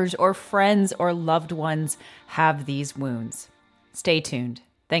members or friends or loved ones have these wounds. Stay tuned.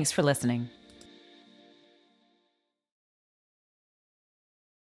 Thanks for listening.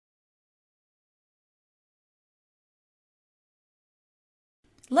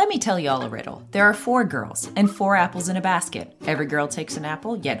 Let me tell you all a riddle. There are 4 girls and 4 apples in a basket. Every girl takes an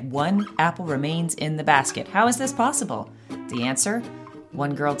apple, yet 1 apple remains in the basket. How is this possible? The answer?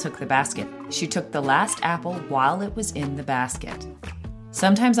 One girl took the basket. She took the last apple while it was in the basket.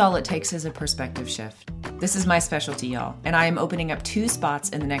 Sometimes all it takes is a perspective shift. This is my specialty, y'all, and I am opening up 2 spots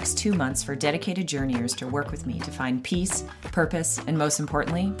in the next 2 months for dedicated journeyers to work with me to find peace, purpose, and most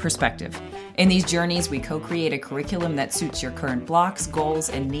importantly, perspective. In these journeys, we co-create a curriculum that suits your current blocks, goals,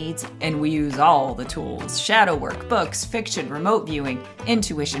 and needs, and we use all the tools: shadow work, books, fiction, remote viewing,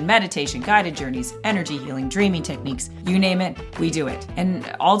 intuition, meditation, guided journeys, energy healing, dreaming techniques, you name it, we do it,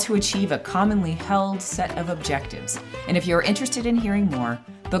 and all to achieve a commonly held set of objectives. And if you're interested in hearing more,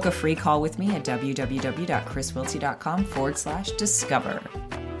 book a free call with me at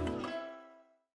www.chriswiltsey.com/discover.